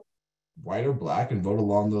 white or Black and vote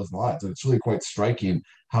along those lines. And it's really quite striking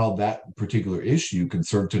how that particular issue can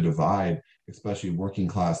serve to divide, especially working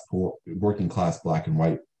class Black and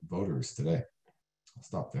white voters today. I'll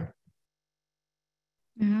stop there.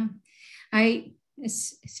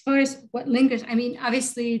 As far as what lingers,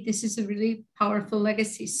 obviously this is a really powerful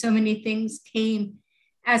legacy. So many things came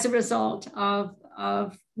as a result of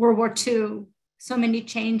World War II, so many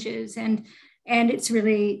changes, and it's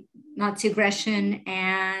really Nazi aggression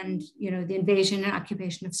and the invasion and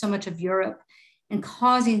occupation of so much of Europe, and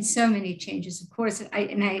causing so many changes. Of course,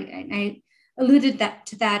 I alluded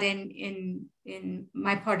to that in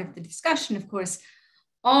my part of the discussion. Of course,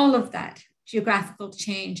 all of that geographical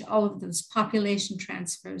change, all of those population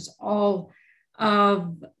transfers, all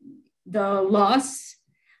of the loss,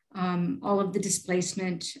 all of the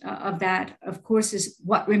displacement of that, of course, is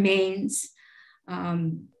what remains.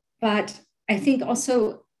 But I think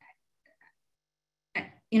also,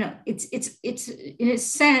 it's in a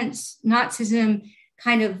sense, Nazism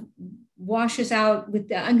kind of washes out with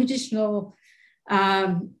the unconditional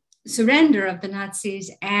surrender of the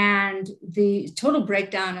Nazis and the total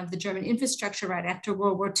breakdown of the German infrastructure right after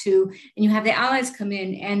World War II. And you have the Allies come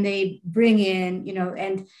in and they bring in,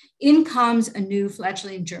 and in comes a new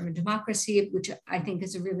fledgling German democracy, which I think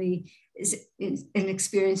is an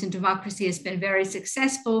experience in democracy, has been very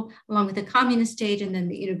successful, along with the communist state and then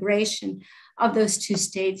the integration of those two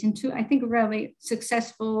states into, I think, a really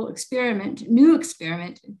successful new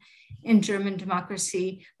experiment in German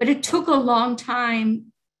democracy. But it took a long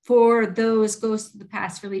time for those ghosts of the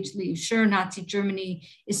past really to leave. Sure, Nazi Germany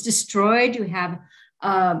is destroyed. You have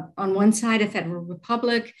on one side a federal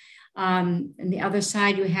republic, and the other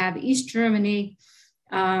side you have East Germany,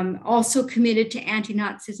 also committed to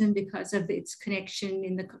anti-Nazism because of its connection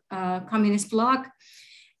in the communist bloc.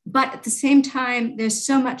 But at the same time, there's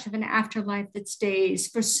so much of an afterlife that stays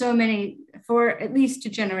for at least a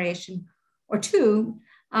generation or two,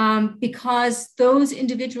 because those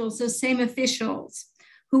individuals, those same officials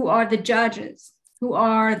who are the judges, who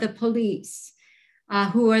are the police,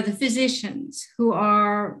 who are the physicians, who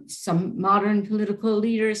are some modern political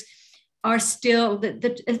leaders, are still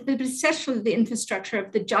especially the infrastructure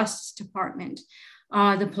of the Justice Department,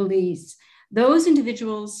 the police. Those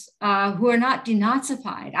individuals who are not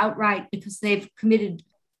denazified outright because they've committed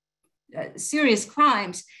serious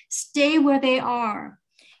crimes stay where they are.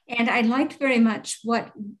 And I liked very much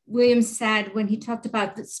what William said when he talked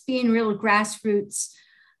about this being real grassroots,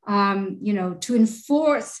 to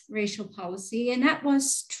enforce racial policy. And that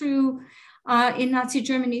was true in Nazi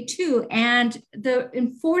Germany too. And the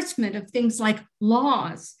enforcement of things like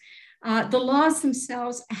laws. The laws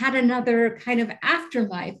themselves had another kind of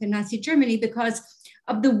afterlife in Nazi Germany because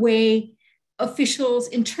of the way officials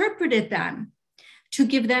interpreted them to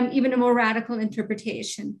give them even a more radical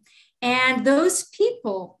interpretation. And those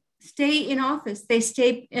people stay in office. They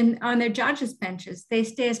stay on their judges' benches. They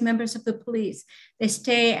stay as members of the police. They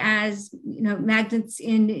stay as magnates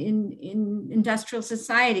in industrial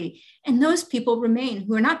society. And those people remain,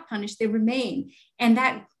 who are not punished, they remain. And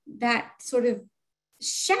that sort of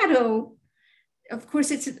shadow, of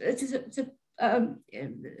course, it's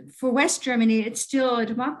for West Germany, it's still a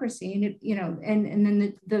democracy, and and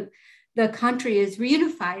then the country is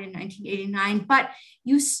reunified in 1989. But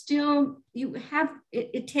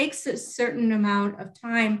it takes a certain amount of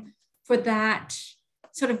time for that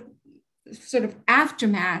sort of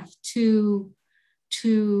aftermath to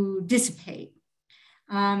dissipate.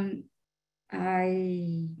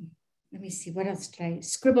 let me see, what else did I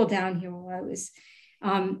scribble down here while I was,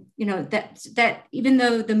 you know, that even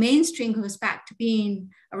though the mainstream goes back to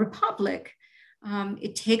being a republic,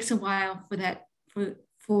 it takes a while for that,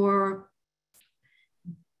 for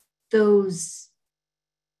those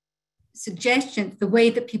suggestions, the way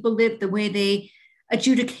that people live, the way they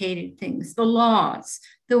adjudicated things, the laws,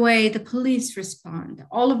 the way the police respond,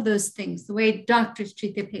 all of those things, the way doctors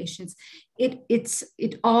treat their patients,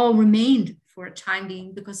 it all remained for a time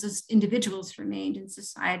being because those individuals remained in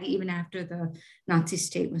society even after the Nazi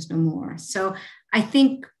state was no more. So I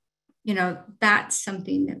think, you know, that's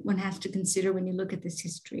something that one has to consider when you look at this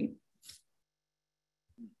history.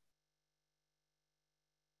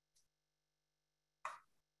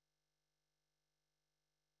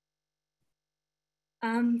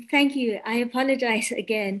 Thank you. I apologize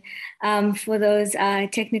again for those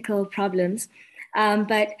technical problems,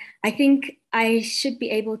 but I think I should be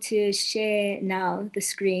able to share now the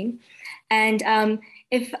screen. And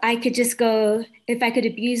if I could just go, if I could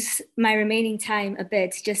abuse my remaining time a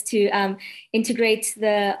bit, just to integrate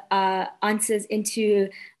the answers into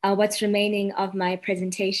what's remaining of my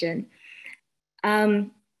presentation.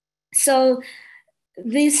 So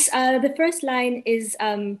this, the first line is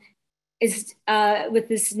with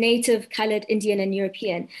this native, colored, Indian, and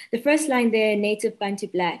European. The first line there, native, Bantu,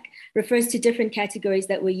 Black, refers to different categories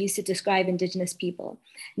that were used to describe indigenous people.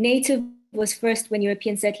 Native was first when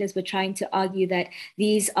European settlers were trying to argue that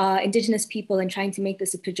these are indigenous people and trying to make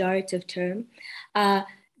this a pejorative term.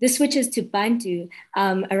 This switches to Bantu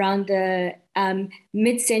around the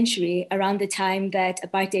mid-century, around the time that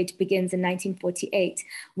apartheid begins in 1948,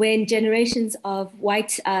 when generations of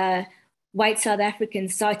white South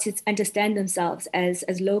Africans started to understand themselves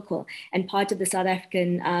as local and part of the South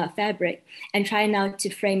African fabric, and try now to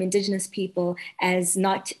frame indigenous people as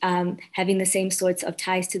not having the same sorts of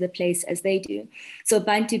ties to the place as they do. So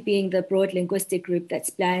Bantu being the broad linguistic group that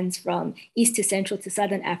spans from East to Central to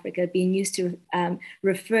Southern Africa, being used to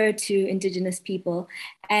refer to indigenous people.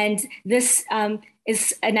 And this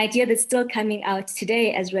is an idea that's still coming out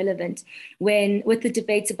today as relevant with the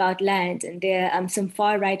debates about land. And there are some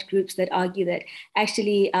far right groups that argue that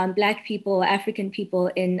actually Black people, African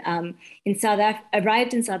people arrived in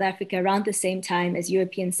South Africa around the same time as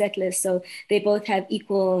European settlers. So they both have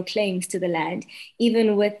equal claims to the land,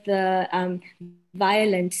 even with the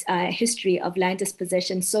violent history of land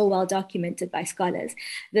dispossession so well documented by scholars.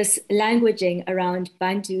 This languaging around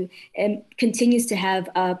Bantu continues to have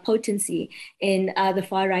potency in the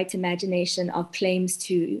far right imagination of claims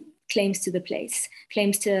to the place,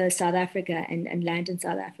 claims to South Africa and land in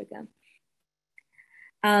South Africa.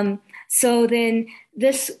 So then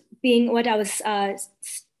this being what I was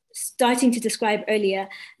starting to describe earlier,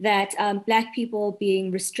 that Black people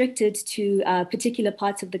being restricted to particular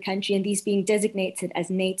parts of the country, and these being designated as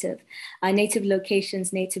native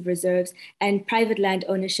locations, native reserves, and private land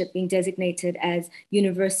ownership being designated as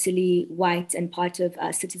universally white and part of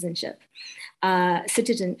citizenship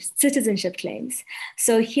claims.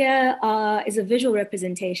 So here is a visual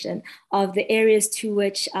representation of the areas to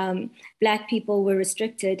which Black people were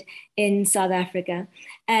restricted in South Africa.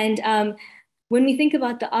 And when we think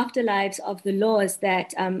about the afterlives of the laws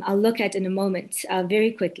that I'll look at in a moment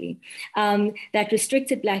very quickly, that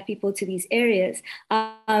restricted Black people to these areas,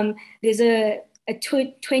 there's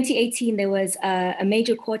 2018, there was a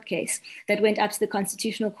major court case that went up to the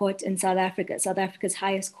Constitutional Court in South Africa, South Africa's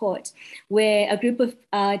highest court, where a group of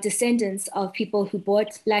descendants of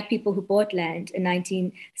Black people who bought land in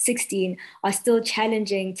 1916 are still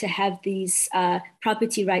challenging to have these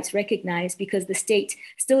property rights recognized, because the state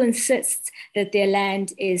still insists that their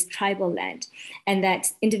land is tribal land and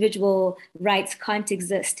that individual rights can't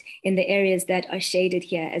exist in the areas that are shaded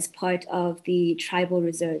here as part of the tribal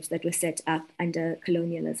reserves that were set up under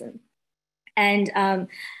colonialism. And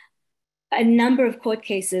a number of court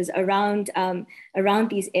cases around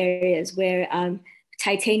these areas where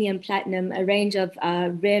titanium, platinum, a range of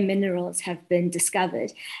rare minerals have been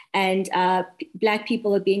discovered, and Black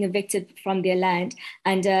people are being evicted from their land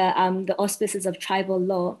under the auspices of tribal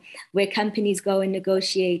law, where companies go and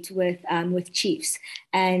negotiate with chiefs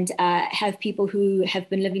and have people who have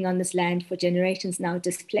been living on this land for generations now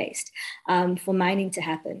displaced for mining to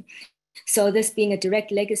happen. So this being a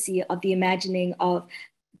direct legacy of the imagining of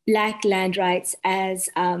Black land rights as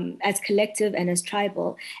collective and as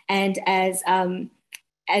tribal, and as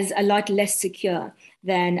a lot less secure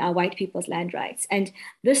than white people's land rights. And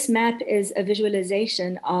this map is a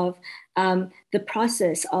visualization of the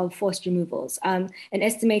process of forced removals. An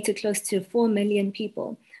estimated close to 4 million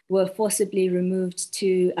people were forcibly removed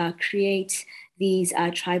to create these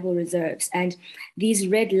tribal reserves. And these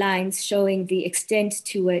red lines showing the extent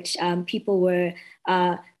to which people were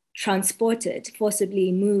transported,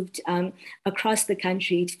 forcibly moved across the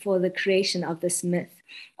country for the creation of this myth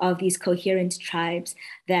of these coherent tribes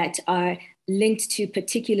that are linked to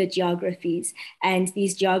particular geographies, and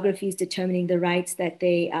these geographies determining the rights that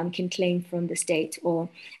they can claim from the state, or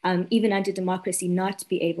even under democracy not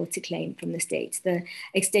be able to claim from the state, the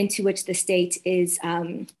extent to which the state is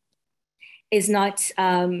not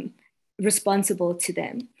responsible to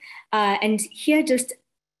them. And here just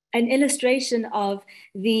an illustration of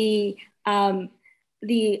the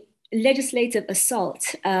legislative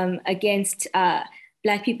assault against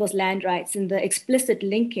Black people's land rights and the explicit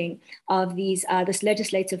linking of this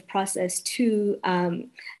legislative process to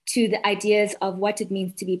the ideas of what it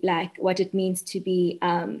means to be Black, what it means to be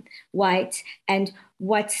white, and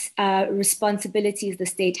what responsibilities the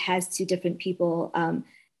state has to different people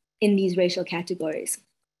in these racial categories.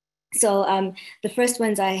 So the first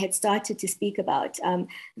ones I had started to speak about,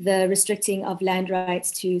 the restricting of land rights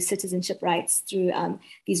to citizenship rights through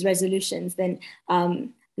these resolutions, then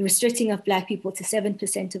the restricting of Black people to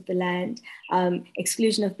 7% of the land,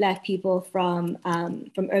 exclusion of Black people from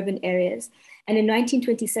urban areas. And in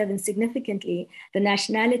 1927, significantly, the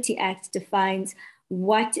Nationality Act defines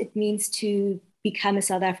what it means to become a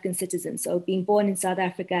South African citizen. So being born in South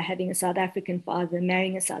Africa, having a South African father,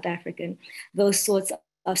 marrying a South African, those sorts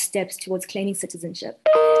of steps towards claiming citizenship.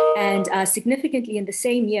 And significantly in the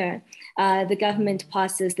same year, the government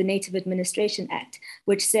passes the Native Administration Act,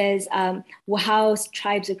 which says how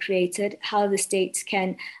tribes are created, how the states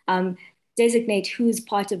can designate who's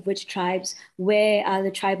part of which tribes, where the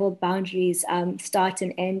tribal boundaries start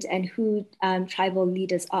and end, and who tribal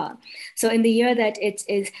leaders are. So in the year that it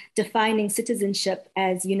is defining citizenship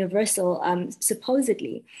as universal,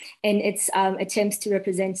 supposedly, in its attempts to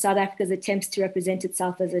represent South Africa's attempts to represent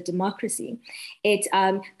itself as a democracy, it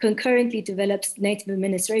concurrently develops native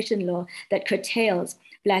administration law that curtails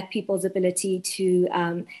Black people's ability to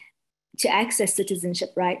access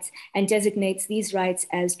citizenship rights and designates these rights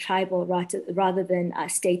as tribal rather than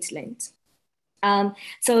state-linked.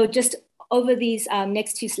 So just over these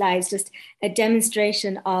next two slides, just a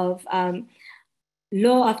demonstration of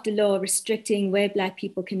law after law restricting where Black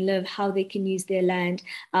people can live, how they can use their land,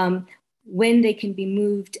 when they can be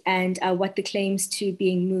moved, and what the claims to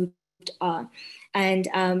being moved are. And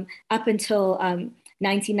up until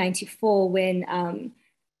 1994, when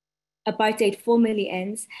apartheid formally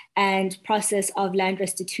ends and process of land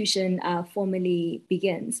restitution formally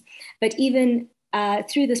begins. But even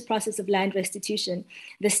through this process of land restitution,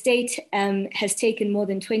 the state has taken more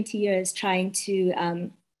than 20 years trying to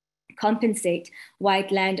compensate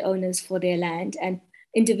white landowners for their land and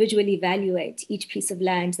individually evaluate each piece of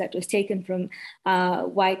land that was taken from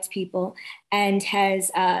white people, and has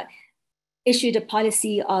issued a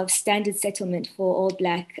policy of standard settlement for all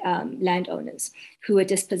Black landowners who were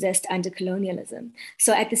dispossessed under colonialism.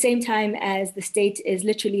 So at the same time as the state is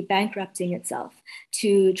literally bankrupting itself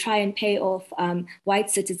to try and pay off white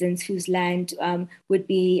citizens whose land would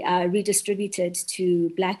be redistributed to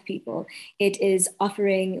Black people, it is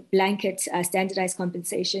offering blanket standardized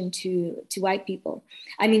compensation to white people,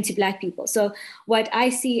 to Black people. So what I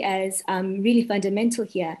see as really fundamental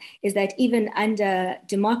here is that even under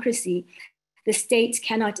democracy, the state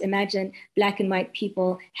cannot imagine Black and white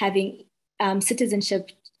people having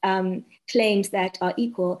citizenship claims that are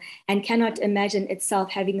equal, and cannot imagine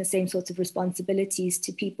itself having the same sorts of responsibilities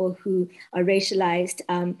to people who are racialized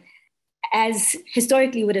as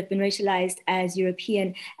historically would have been racialized as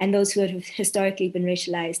European, and those who have historically been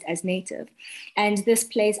racialized as Native. And this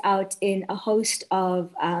plays out in a host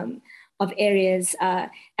of areas,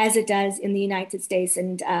 as it does in the United States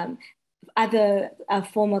and other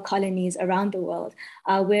former colonies around the world,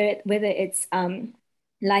 whether it's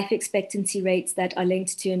life expectancy rates that are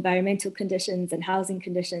linked to environmental conditions and housing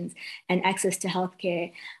conditions and access to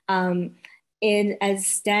healthcare.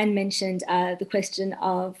 As Dan mentioned, the question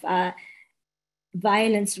of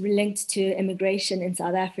violence linked to immigration in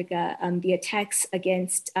South Africa, the attacks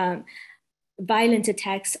against violent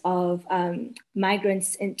attacks of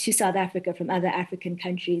migrants into South Africa from other African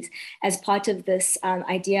countries as part of this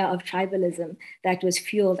idea of tribalism that was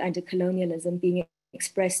fueled under colonialism being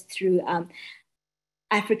expressed through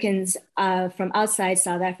Africans from outside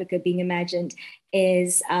South Africa being imagined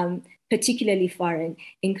is particularly foreign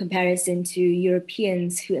in comparison to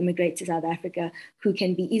Europeans who immigrate to South Africa, who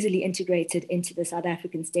can be easily integrated into the South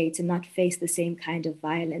African state and not face the same kind of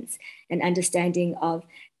violence and understanding of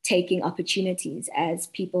taking opportunities as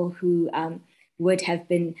people who would have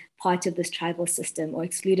been part of this tribal system or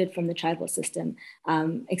excluded from the tribal system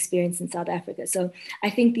experienced in South Africa. So I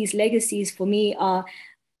think these legacies for me are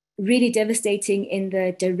really devastating in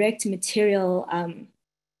the direct material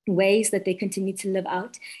ways that they continue to live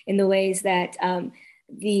out, in the ways that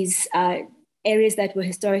these areas that were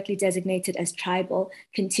historically designated as tribal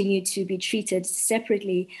continue to be treated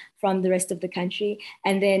separately from the rest of the country.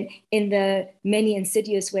 And then in the many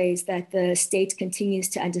insidious ways that the state continues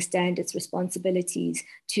to understand its responsibilities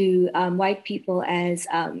to white people as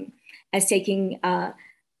taking,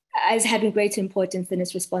 as having greater importance than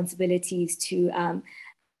its responsibilities to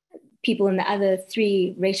people in the other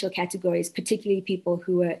three racial categories, particularly people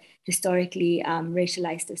who were historically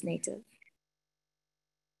racialized as Native.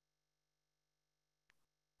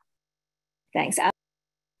 Thanks.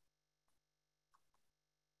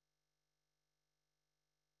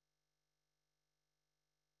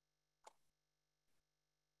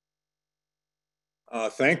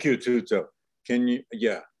 Thank you, Tuto. Can you,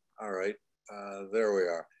 yeah, all right, there we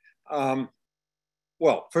are.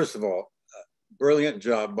 Well, first of all, brilliant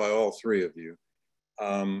job by all three of you.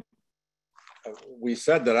 We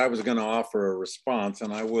said that I was going to offer a response,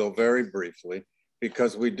 and I will very briefly,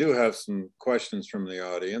 because we do have some questions from the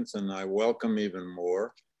audience, and I welcome even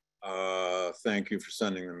more. Thank you for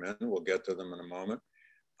sending them in. We'll get to them in a moment.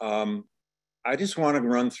 I just want to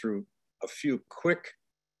run through a few quick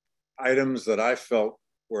items that I felt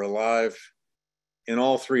were alive in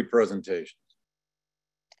all three presentations.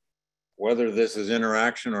 Whether this is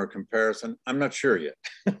interaction or comparison, I'm not sure yet.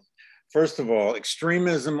 First of all,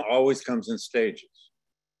 extremism always comes in stages.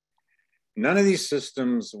 None of these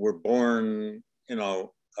systems were born,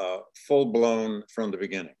 full-blown from the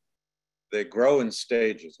beginning. They grow in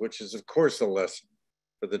stages, which is of course a lesson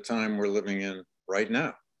for the time we're living in right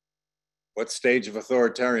now. What stage of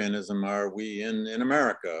authoritarianism are we in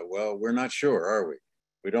America? Well, we're not sure, are we?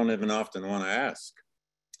 We don't even often want to ask.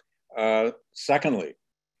 Secondly,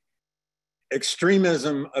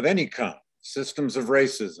 extremism of any kind, systems of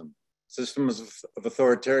racism, systems of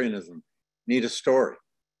authoritarianism need a story.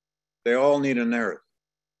 They all need a narrative.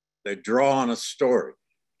 They draw on a story.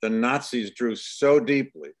 The Nazis drew so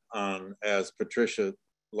deeply on, as Patricia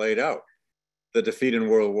laid out, the defeat in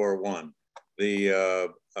World War I,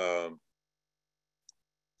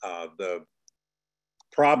 the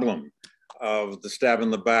problem of the stab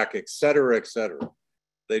in the back, et cetera, et cetera.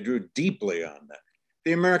 They drew deeply on that.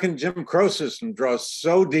 The American Jim Crow system draws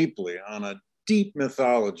so deeply on a deep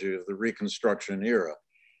mythology of the Reconstruction era.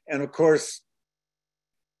 And of course,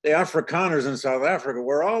 the Afrikaners in South Africa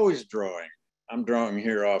were always drawing. I'm drawing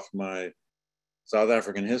here off my South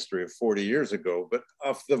African history of 40 years ago, but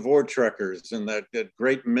off the Voortrekkers and that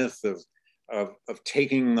great myth of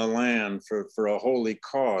taking the land for a holy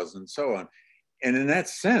cause and so on. And in that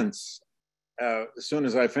sense, as soon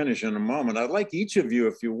as I finish in a moment, I'd like each of you,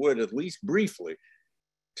 if you would, at least briefly,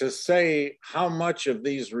 to say how much of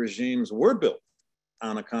these regimes were built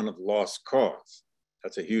on a kind of lost cause.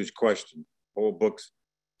 That's a huge question. Whole books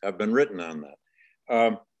have been written on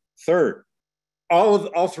that. Third,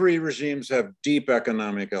 all three regimes have deep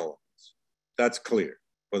economic elements. That's clear,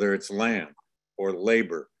 whether it's land or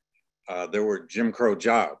labor. There were Jim Crow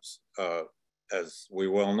jobs, as we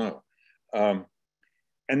well know.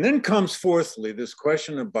 And then comes fourthly, this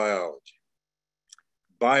question of biology.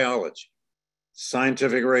 Biology,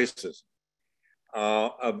 scientific racism,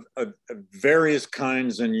 of various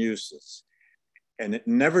kinds and uses. And it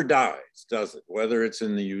never dies, does it? Whether it's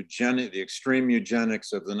in the extreme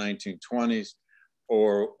eugenics of the 1920s,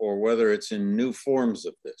 or whether it's in new forms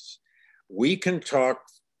of this. We can talk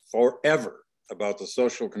forever about the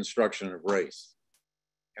social construction of race.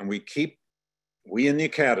 And we in the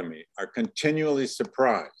academy are continually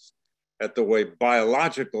surprised at the way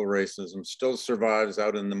biological racism still survives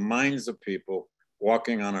out in the minds of people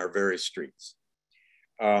walking on our very streets.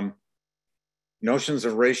 Notions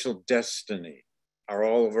of racial destiny are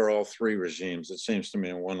all over all three regimes, it seems to me,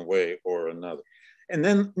 in one way or another. And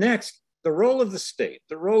then next, the role of the state,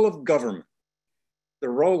 the role of government, the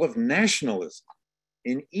role of nationalism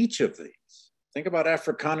in each of these. Think about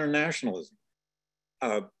Afrikaner nationalism.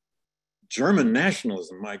 German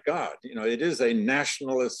nationalism, my God, it is a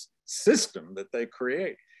nationalist system that they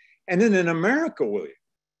create. And then in America,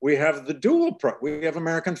 we have we have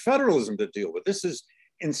American federalism to deal with. This is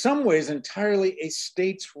in some ways entirely a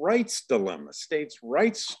states' rights dilemma, states'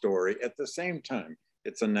 rights story. At the same time,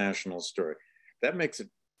 it's a national story. That makes it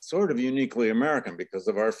sort of uniquely American because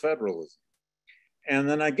of our federalism. And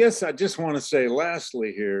then I guess I just want to say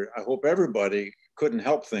lastly here, I hope everybody couldn't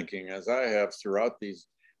help thinking, as I have throughout these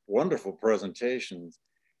wonderful presentations,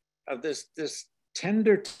 of this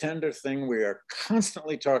tender, tender thing we are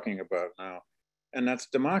constantly talking about now, and that's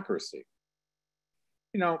democracy.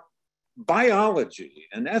 You know, biology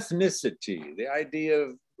and ethnicity, the idea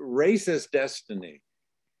of race as destiny,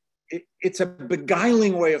 it's a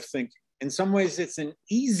beguiling way of thinking. In some ways, it's an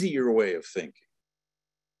easier way of thinking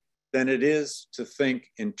than it is to think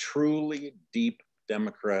in truly deep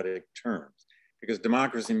democratic terms. Because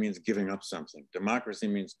democracy means giving up something. Democracy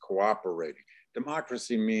means cooperating.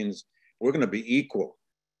 Democracy means we're going to be equal,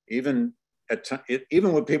 even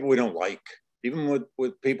with people we don't like, even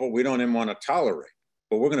with people we don't even want to tolerate,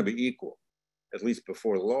 but we're going to be equal, at least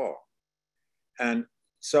before law. And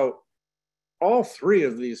so all three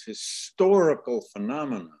of these historical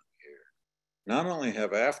phenomena here not only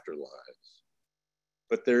have afterlives,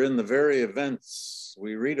 but they're in the very events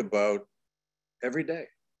we read about every day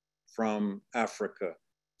from Africa,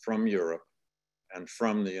 from Europe, and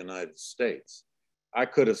from the United States. I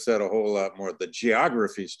could have said a whole lot more. The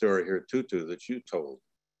geography story here, Tutu, that you told,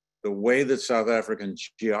 the way that South African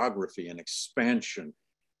geography and expansion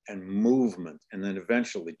and movement, and then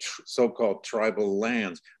eventually so-called tribal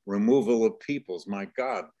lands, removal of peoples, my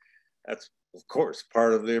God, that's of course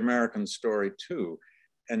part of the American story too.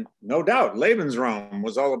 And no doubt Lebensraum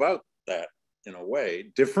was all about that in a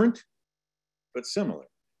way, different, but similar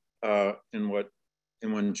in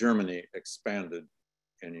when Germany expanded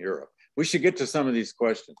in Europe. We should get to some of these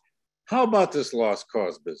questions. How about this lost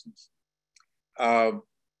cause business? To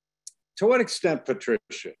what extent,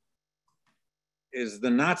 Patricia, is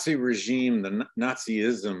the Nazi regime, the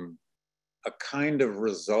Nazism, a kind of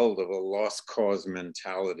result of a lost cause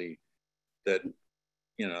mentality that,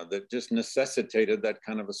 you know, that just necessitated that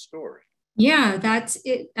kind of a story? Yeah, that's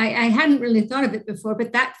it. I hadn't really thought of it before,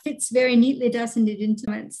 but that fits very neatly, doesn't it?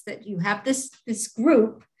 Influence that you have this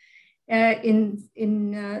group in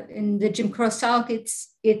the Jim Crow South,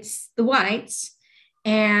 it's the whites,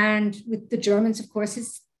 and with the Germans, of course,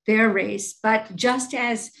 it's their race. But just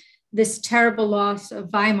as this terrible loss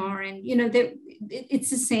of Weimar, and you know, it's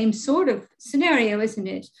the same sort of scenario, isn't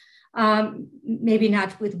it? Maybe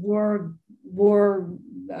not with war,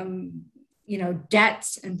 you know,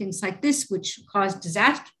 debts and things like this, which caused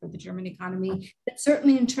disaster for the German economy, but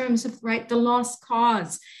certainly in terms of, right, the lost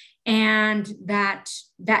cause and that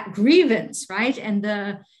grievance, right, and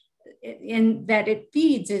that it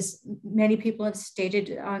feeds, as many people have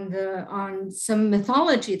stated, on some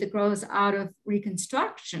mythology that grows out of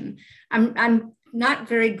Reconstruction. I'm not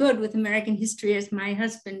very good with American history, as my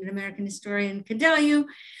husband, an American historian, can tell you,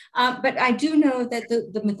 but I do know that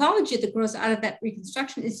the mythology that grows out of that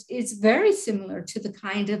Reconstruction is very similar to the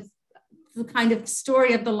kind of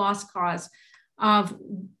story of the lost cause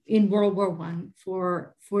in World War I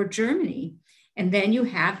for Germany. And then you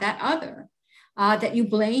have that other that you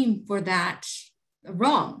blame for that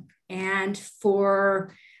wrong. And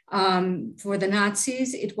for the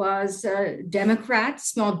Nazis, it was Democrats,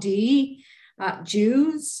 small d,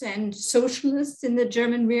 Jews and socialists in the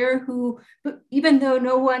German rear who, even though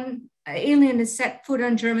no one alien has set foot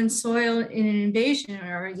on German soil in an invasion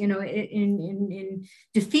or, you know, in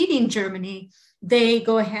defeating Germany, they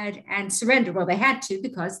go ahead and surrender. Well, they had to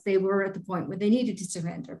because they were at the point where they needed to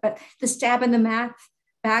surrender. But the stab in the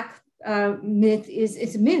back myth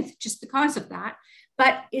is a myth just because of that.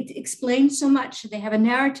 But it explains so much. They have a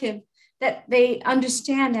narrative that they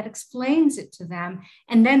understand that explains it to them.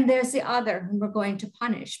 And then there's the other whom we're going to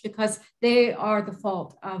punish because they are the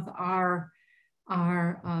fault of our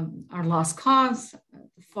lost cause,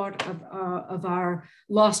 the fault of our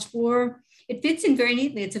lost war. It fits in very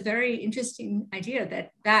neatly. It's a very interesting idea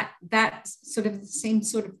that's sort of the same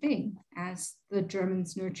sort of thing as the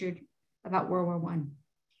Germans nurtured about World War I.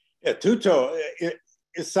 Yeah, Tuto,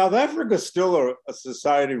 is South Africa still a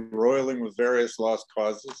society roiling with various lost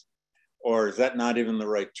causes? Or is that not even the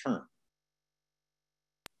right term?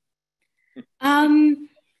 I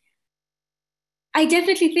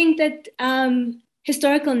definitely think that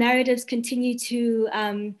historical narratives continue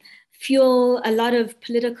to fuel a lot of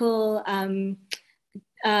political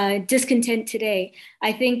discontent today.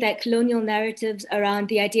 I think that colonial narratives around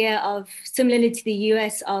the idea of, similarly to the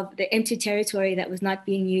US, of the empty territory that was not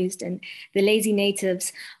being used and the lazy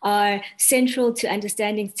natives are central to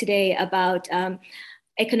understandings today about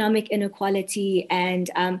economic inequality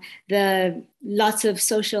and the lots of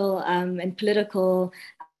social and political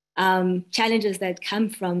challenges that come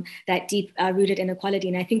from that deep rooted inequality.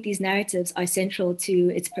 And I think these narratives are central to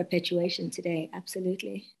its perpetuation today,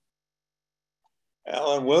 absolutely.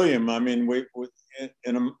 Alan William, I mean,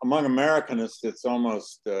 among Americanists, it's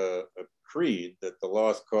almost a creed that the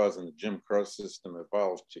lost cause and the Jim Crow system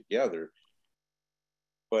evolved together.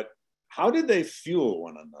 But how did they fuel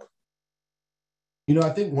one another? I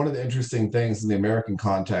think one of the interesting things in the American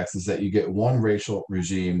context is that you get one racial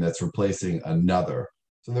regime that's replacing another.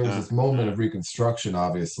 So there was this moment of Reconstruction,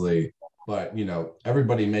 obviously, but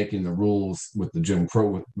everybody making the rules with the Jim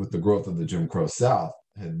Crow, with the growth of the Jim Crow South,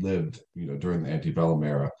 had lived, during the antebellum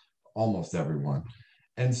era, almost everyone.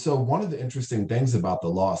 And so one of the interesting things about the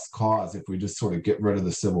lost cause, if we just sort of get rid of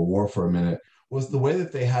the Civil War for a minute, was the way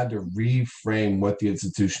that they had to reframe what the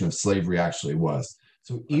institution of slavery actually was.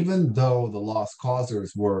 So even though the lost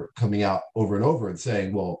causers were coming out over and over and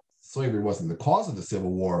saying, well, slavery wasn't the cause of the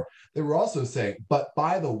Civil War, they were also saying, but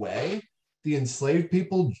by the way, the enslaved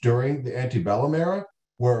people during the antebellum era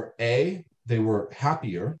were they were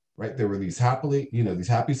happier, right? They were these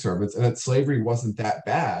happy servants, and that slavery wasn't that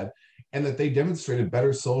bad, and that they demonstrated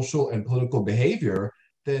better social and political behavior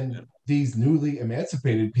than these newly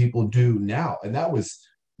emancipated people do now. And that was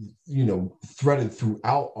threaded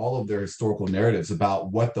throughout all of their historical narratives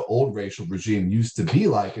about what the old racial regime used to be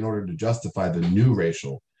like in order to justify the new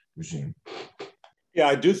racial regime. Yeah,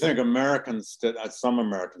 I do think some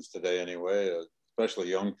Americans today anyway, especially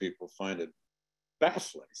young people, find it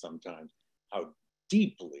baffling sometimes how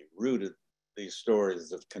deeply rooted these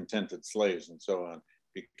stories of contented slaves and so on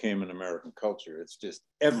became in American culture. It's just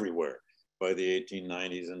everywhere by the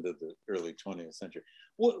 1890s into the early 20th century.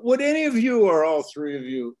 Would any of you, or all three of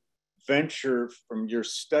you, venture from your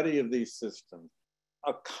study of these systems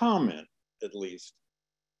a comment, at least,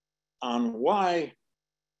 on why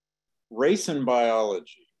race and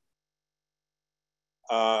biology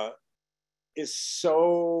is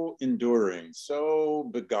so enduring, so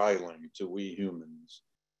beguiling to we humans?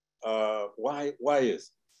 Why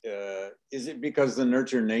is it? Is it because the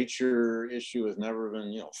nurture-nature issue has never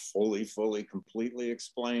been, fully, completely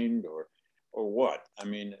explained, or what? I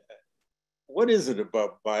mean, what is it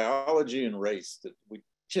about biology and race that we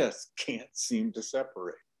just can't seem to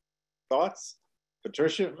separate? Thoughts?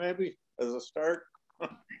 Patricia, maybe, as a start?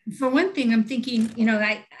 For one thing, I'm thinking,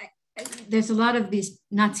 there's a lot of these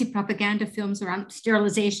Nazi propaganda films around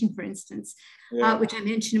sterilization, for instance, which I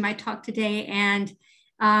mentioned in my talk today. And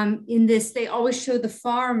in this, they always show the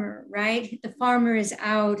farmer, right? The farmer is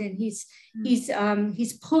out and he's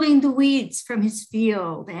pulling the weeds from his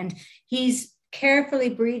field, and he's carefully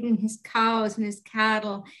breeding his cows and his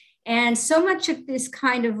cattle. And so much of this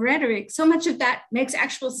kind of rhetoric, so much of that makes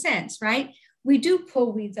actual sense, right? We do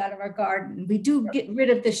pull weeds out of our garden. We do get rid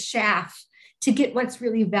of the chaff to get what's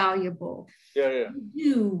really valuable. We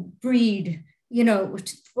do breed,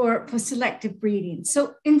 for selective breeding.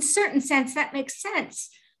 So in certain sense, that makes sense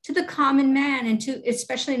to the common man, and to,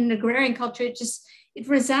 especially in an agrarian culture, it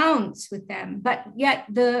resounds with them. But yet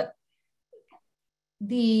what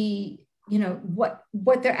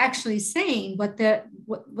they're actually saying, what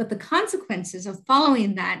the consequences of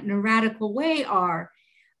following that in a radical way are,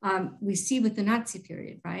 we see with the Nazi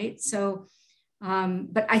period, right? So,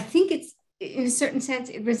 but I think it's, in a certain sense,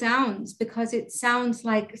 it resounds because it sounds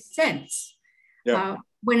like sense,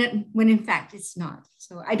 when in fact it's not.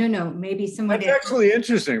 So I don't know, maybe somebody. That's actually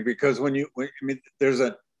interesting, because there's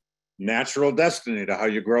a natural destiny to how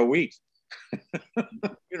you grow wheat.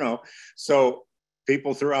 So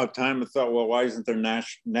people throughout time have thought, well, why isn't there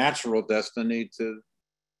natural destiny to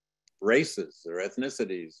races or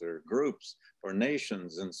ethnicities or groups or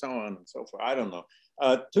nations and so on and so forth? I don't know.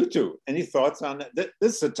 Tutu, any thoughts on that?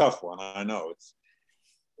 This is a tough one. I know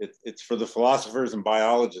it's for the philosophers and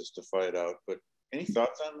biologists to fight out, but any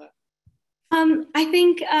thoughts on that? I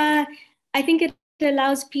think it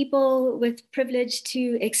allows people with privilege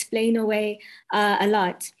to explain away a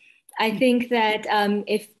lot. I think that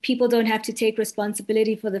if people don't have to take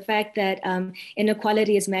responsibility for the fact that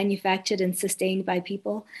inequality is manufactured and sustained by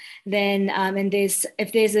people, then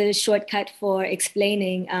if there's a shortcut for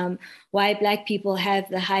explaining why Black people have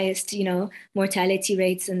the highest, mortality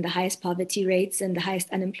rates and the highest poverty rates and the highest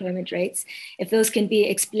unemployment rates, if those can be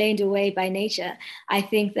explained away by nature, I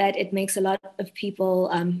think that it makes a lot of people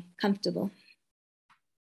comfortable.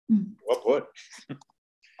 Well put.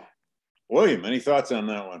 William, any thoughts on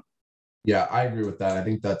that one? Yeah, I agree with that. I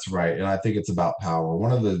think that's right. And I think it's about power.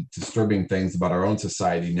 One of the disturbing things about our own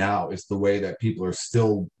society now is the way that people are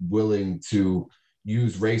still willing to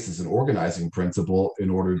use race as an organizing principle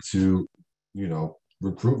in order to,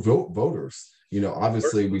 recruit voters.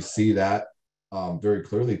 Obviously we see that very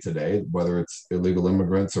clearly today, whether it's illegal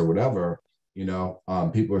immigrants or whatever,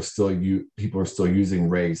 people are still using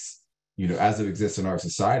race, as it exists in our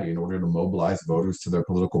society in order to mobilize voters to their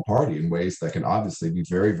political party in ways that can obviously be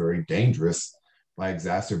very, very dangerous by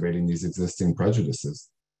exacerbating these existing prejudices.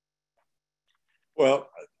 Well,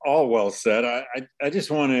 all well said. I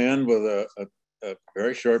just want to end with a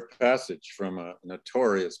very short passage from a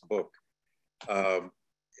notorious book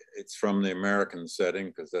It's from the American setting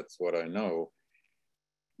because that's what I know.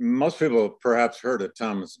 Most people have perhaps heard of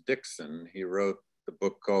Thomas Dixon. He wrote the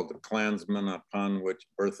book called The Klansman, upon which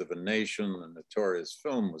Birth of a Nation, the notorious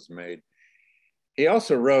film, was made. He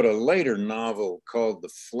also wrote a later novel called The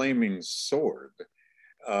Flaming Sword,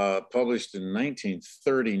 published in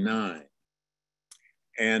 1939.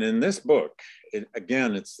 And in this book,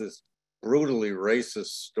 it's this brutally racist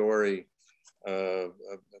story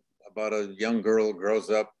about a young girl who grows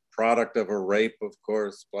up, product of a rape, of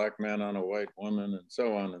course, black man on a white woman, and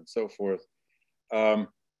so on and so forth.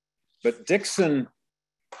 But Dixon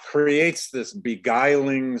creates this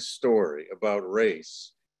beguiling story about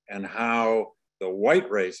race and how the white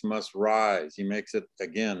race must rise. He makes it,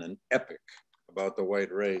 again, an epic about the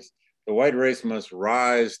white race. The white race must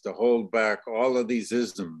rise to hold back all of these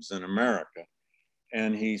isms in America.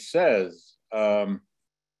 And he says that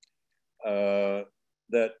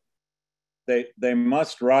they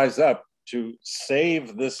must rise up to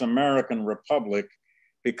save this American republic,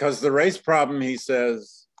 because the race problem, he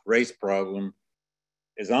says, race problem,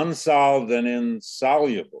 is unsolved and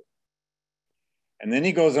insoluble. And then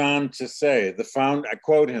he goes on to say, I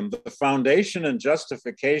quote him, "The foundation and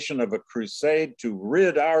justification of a crusade to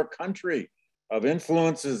rid our country of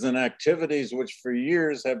influences and activities which for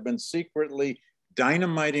years have been secretly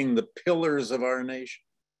dynamiting the pillars of our nation."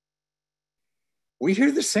 We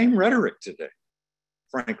hear the same rhetoric today,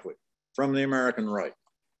 frankly, from the American right.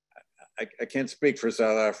 I can't speak for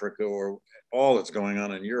South Africa or all that's going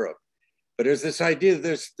on in Europe, but there's this idea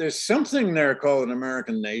that there's something there called an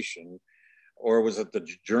American nation, or was it the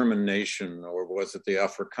German nation, or was it the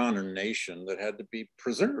Afrikaner nation that had to be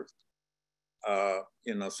preserved?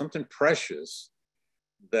 Something precious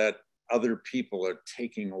that other people are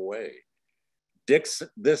taking away.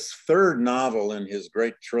 This third novel in his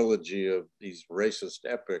great trilogy of these racist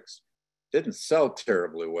epics didn't sell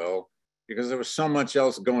terribly well because there was so much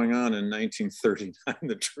else going on in 1939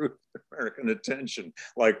 that drew American attention,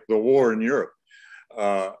 like the war in Europe.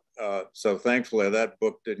 So thankfully that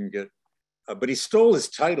book didn't get, but he stole his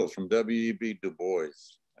title from W.E.B. Du Bois.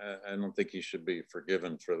 I don't think he should be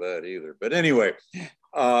forgiven for that either. But anyway,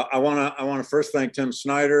 I want to first thank Tim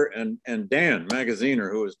Snyder and Dan Magaziner,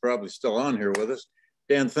 who is probably still on here with us.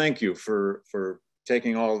 Dan, thank you for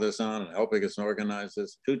taking all this on and helping us organize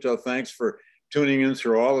this. Tuto, thanks for tuning in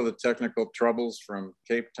through all of the technical troubles from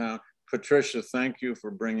Cape Town. Patricia, thank you for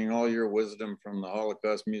bringing all your wisdom from the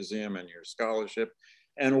Holocaust Museum and your scholarship.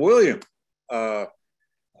 And William, man,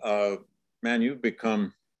 you've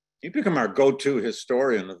become our go-to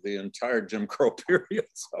historian of the entire Jim Crow period.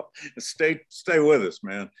 So stay with us,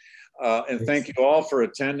 man. And thank you all for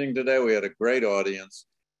attending today. We had a great audience,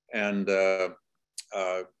 and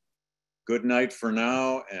good night for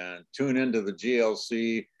now, and tune into the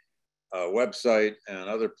GLC website and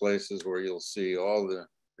other places where you'll see all the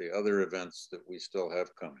other events that we still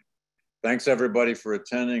have coming. Thanks everybody for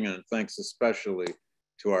attending, and thanks especially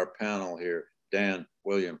to our panel here, Dan,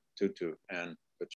 William, Tutu, and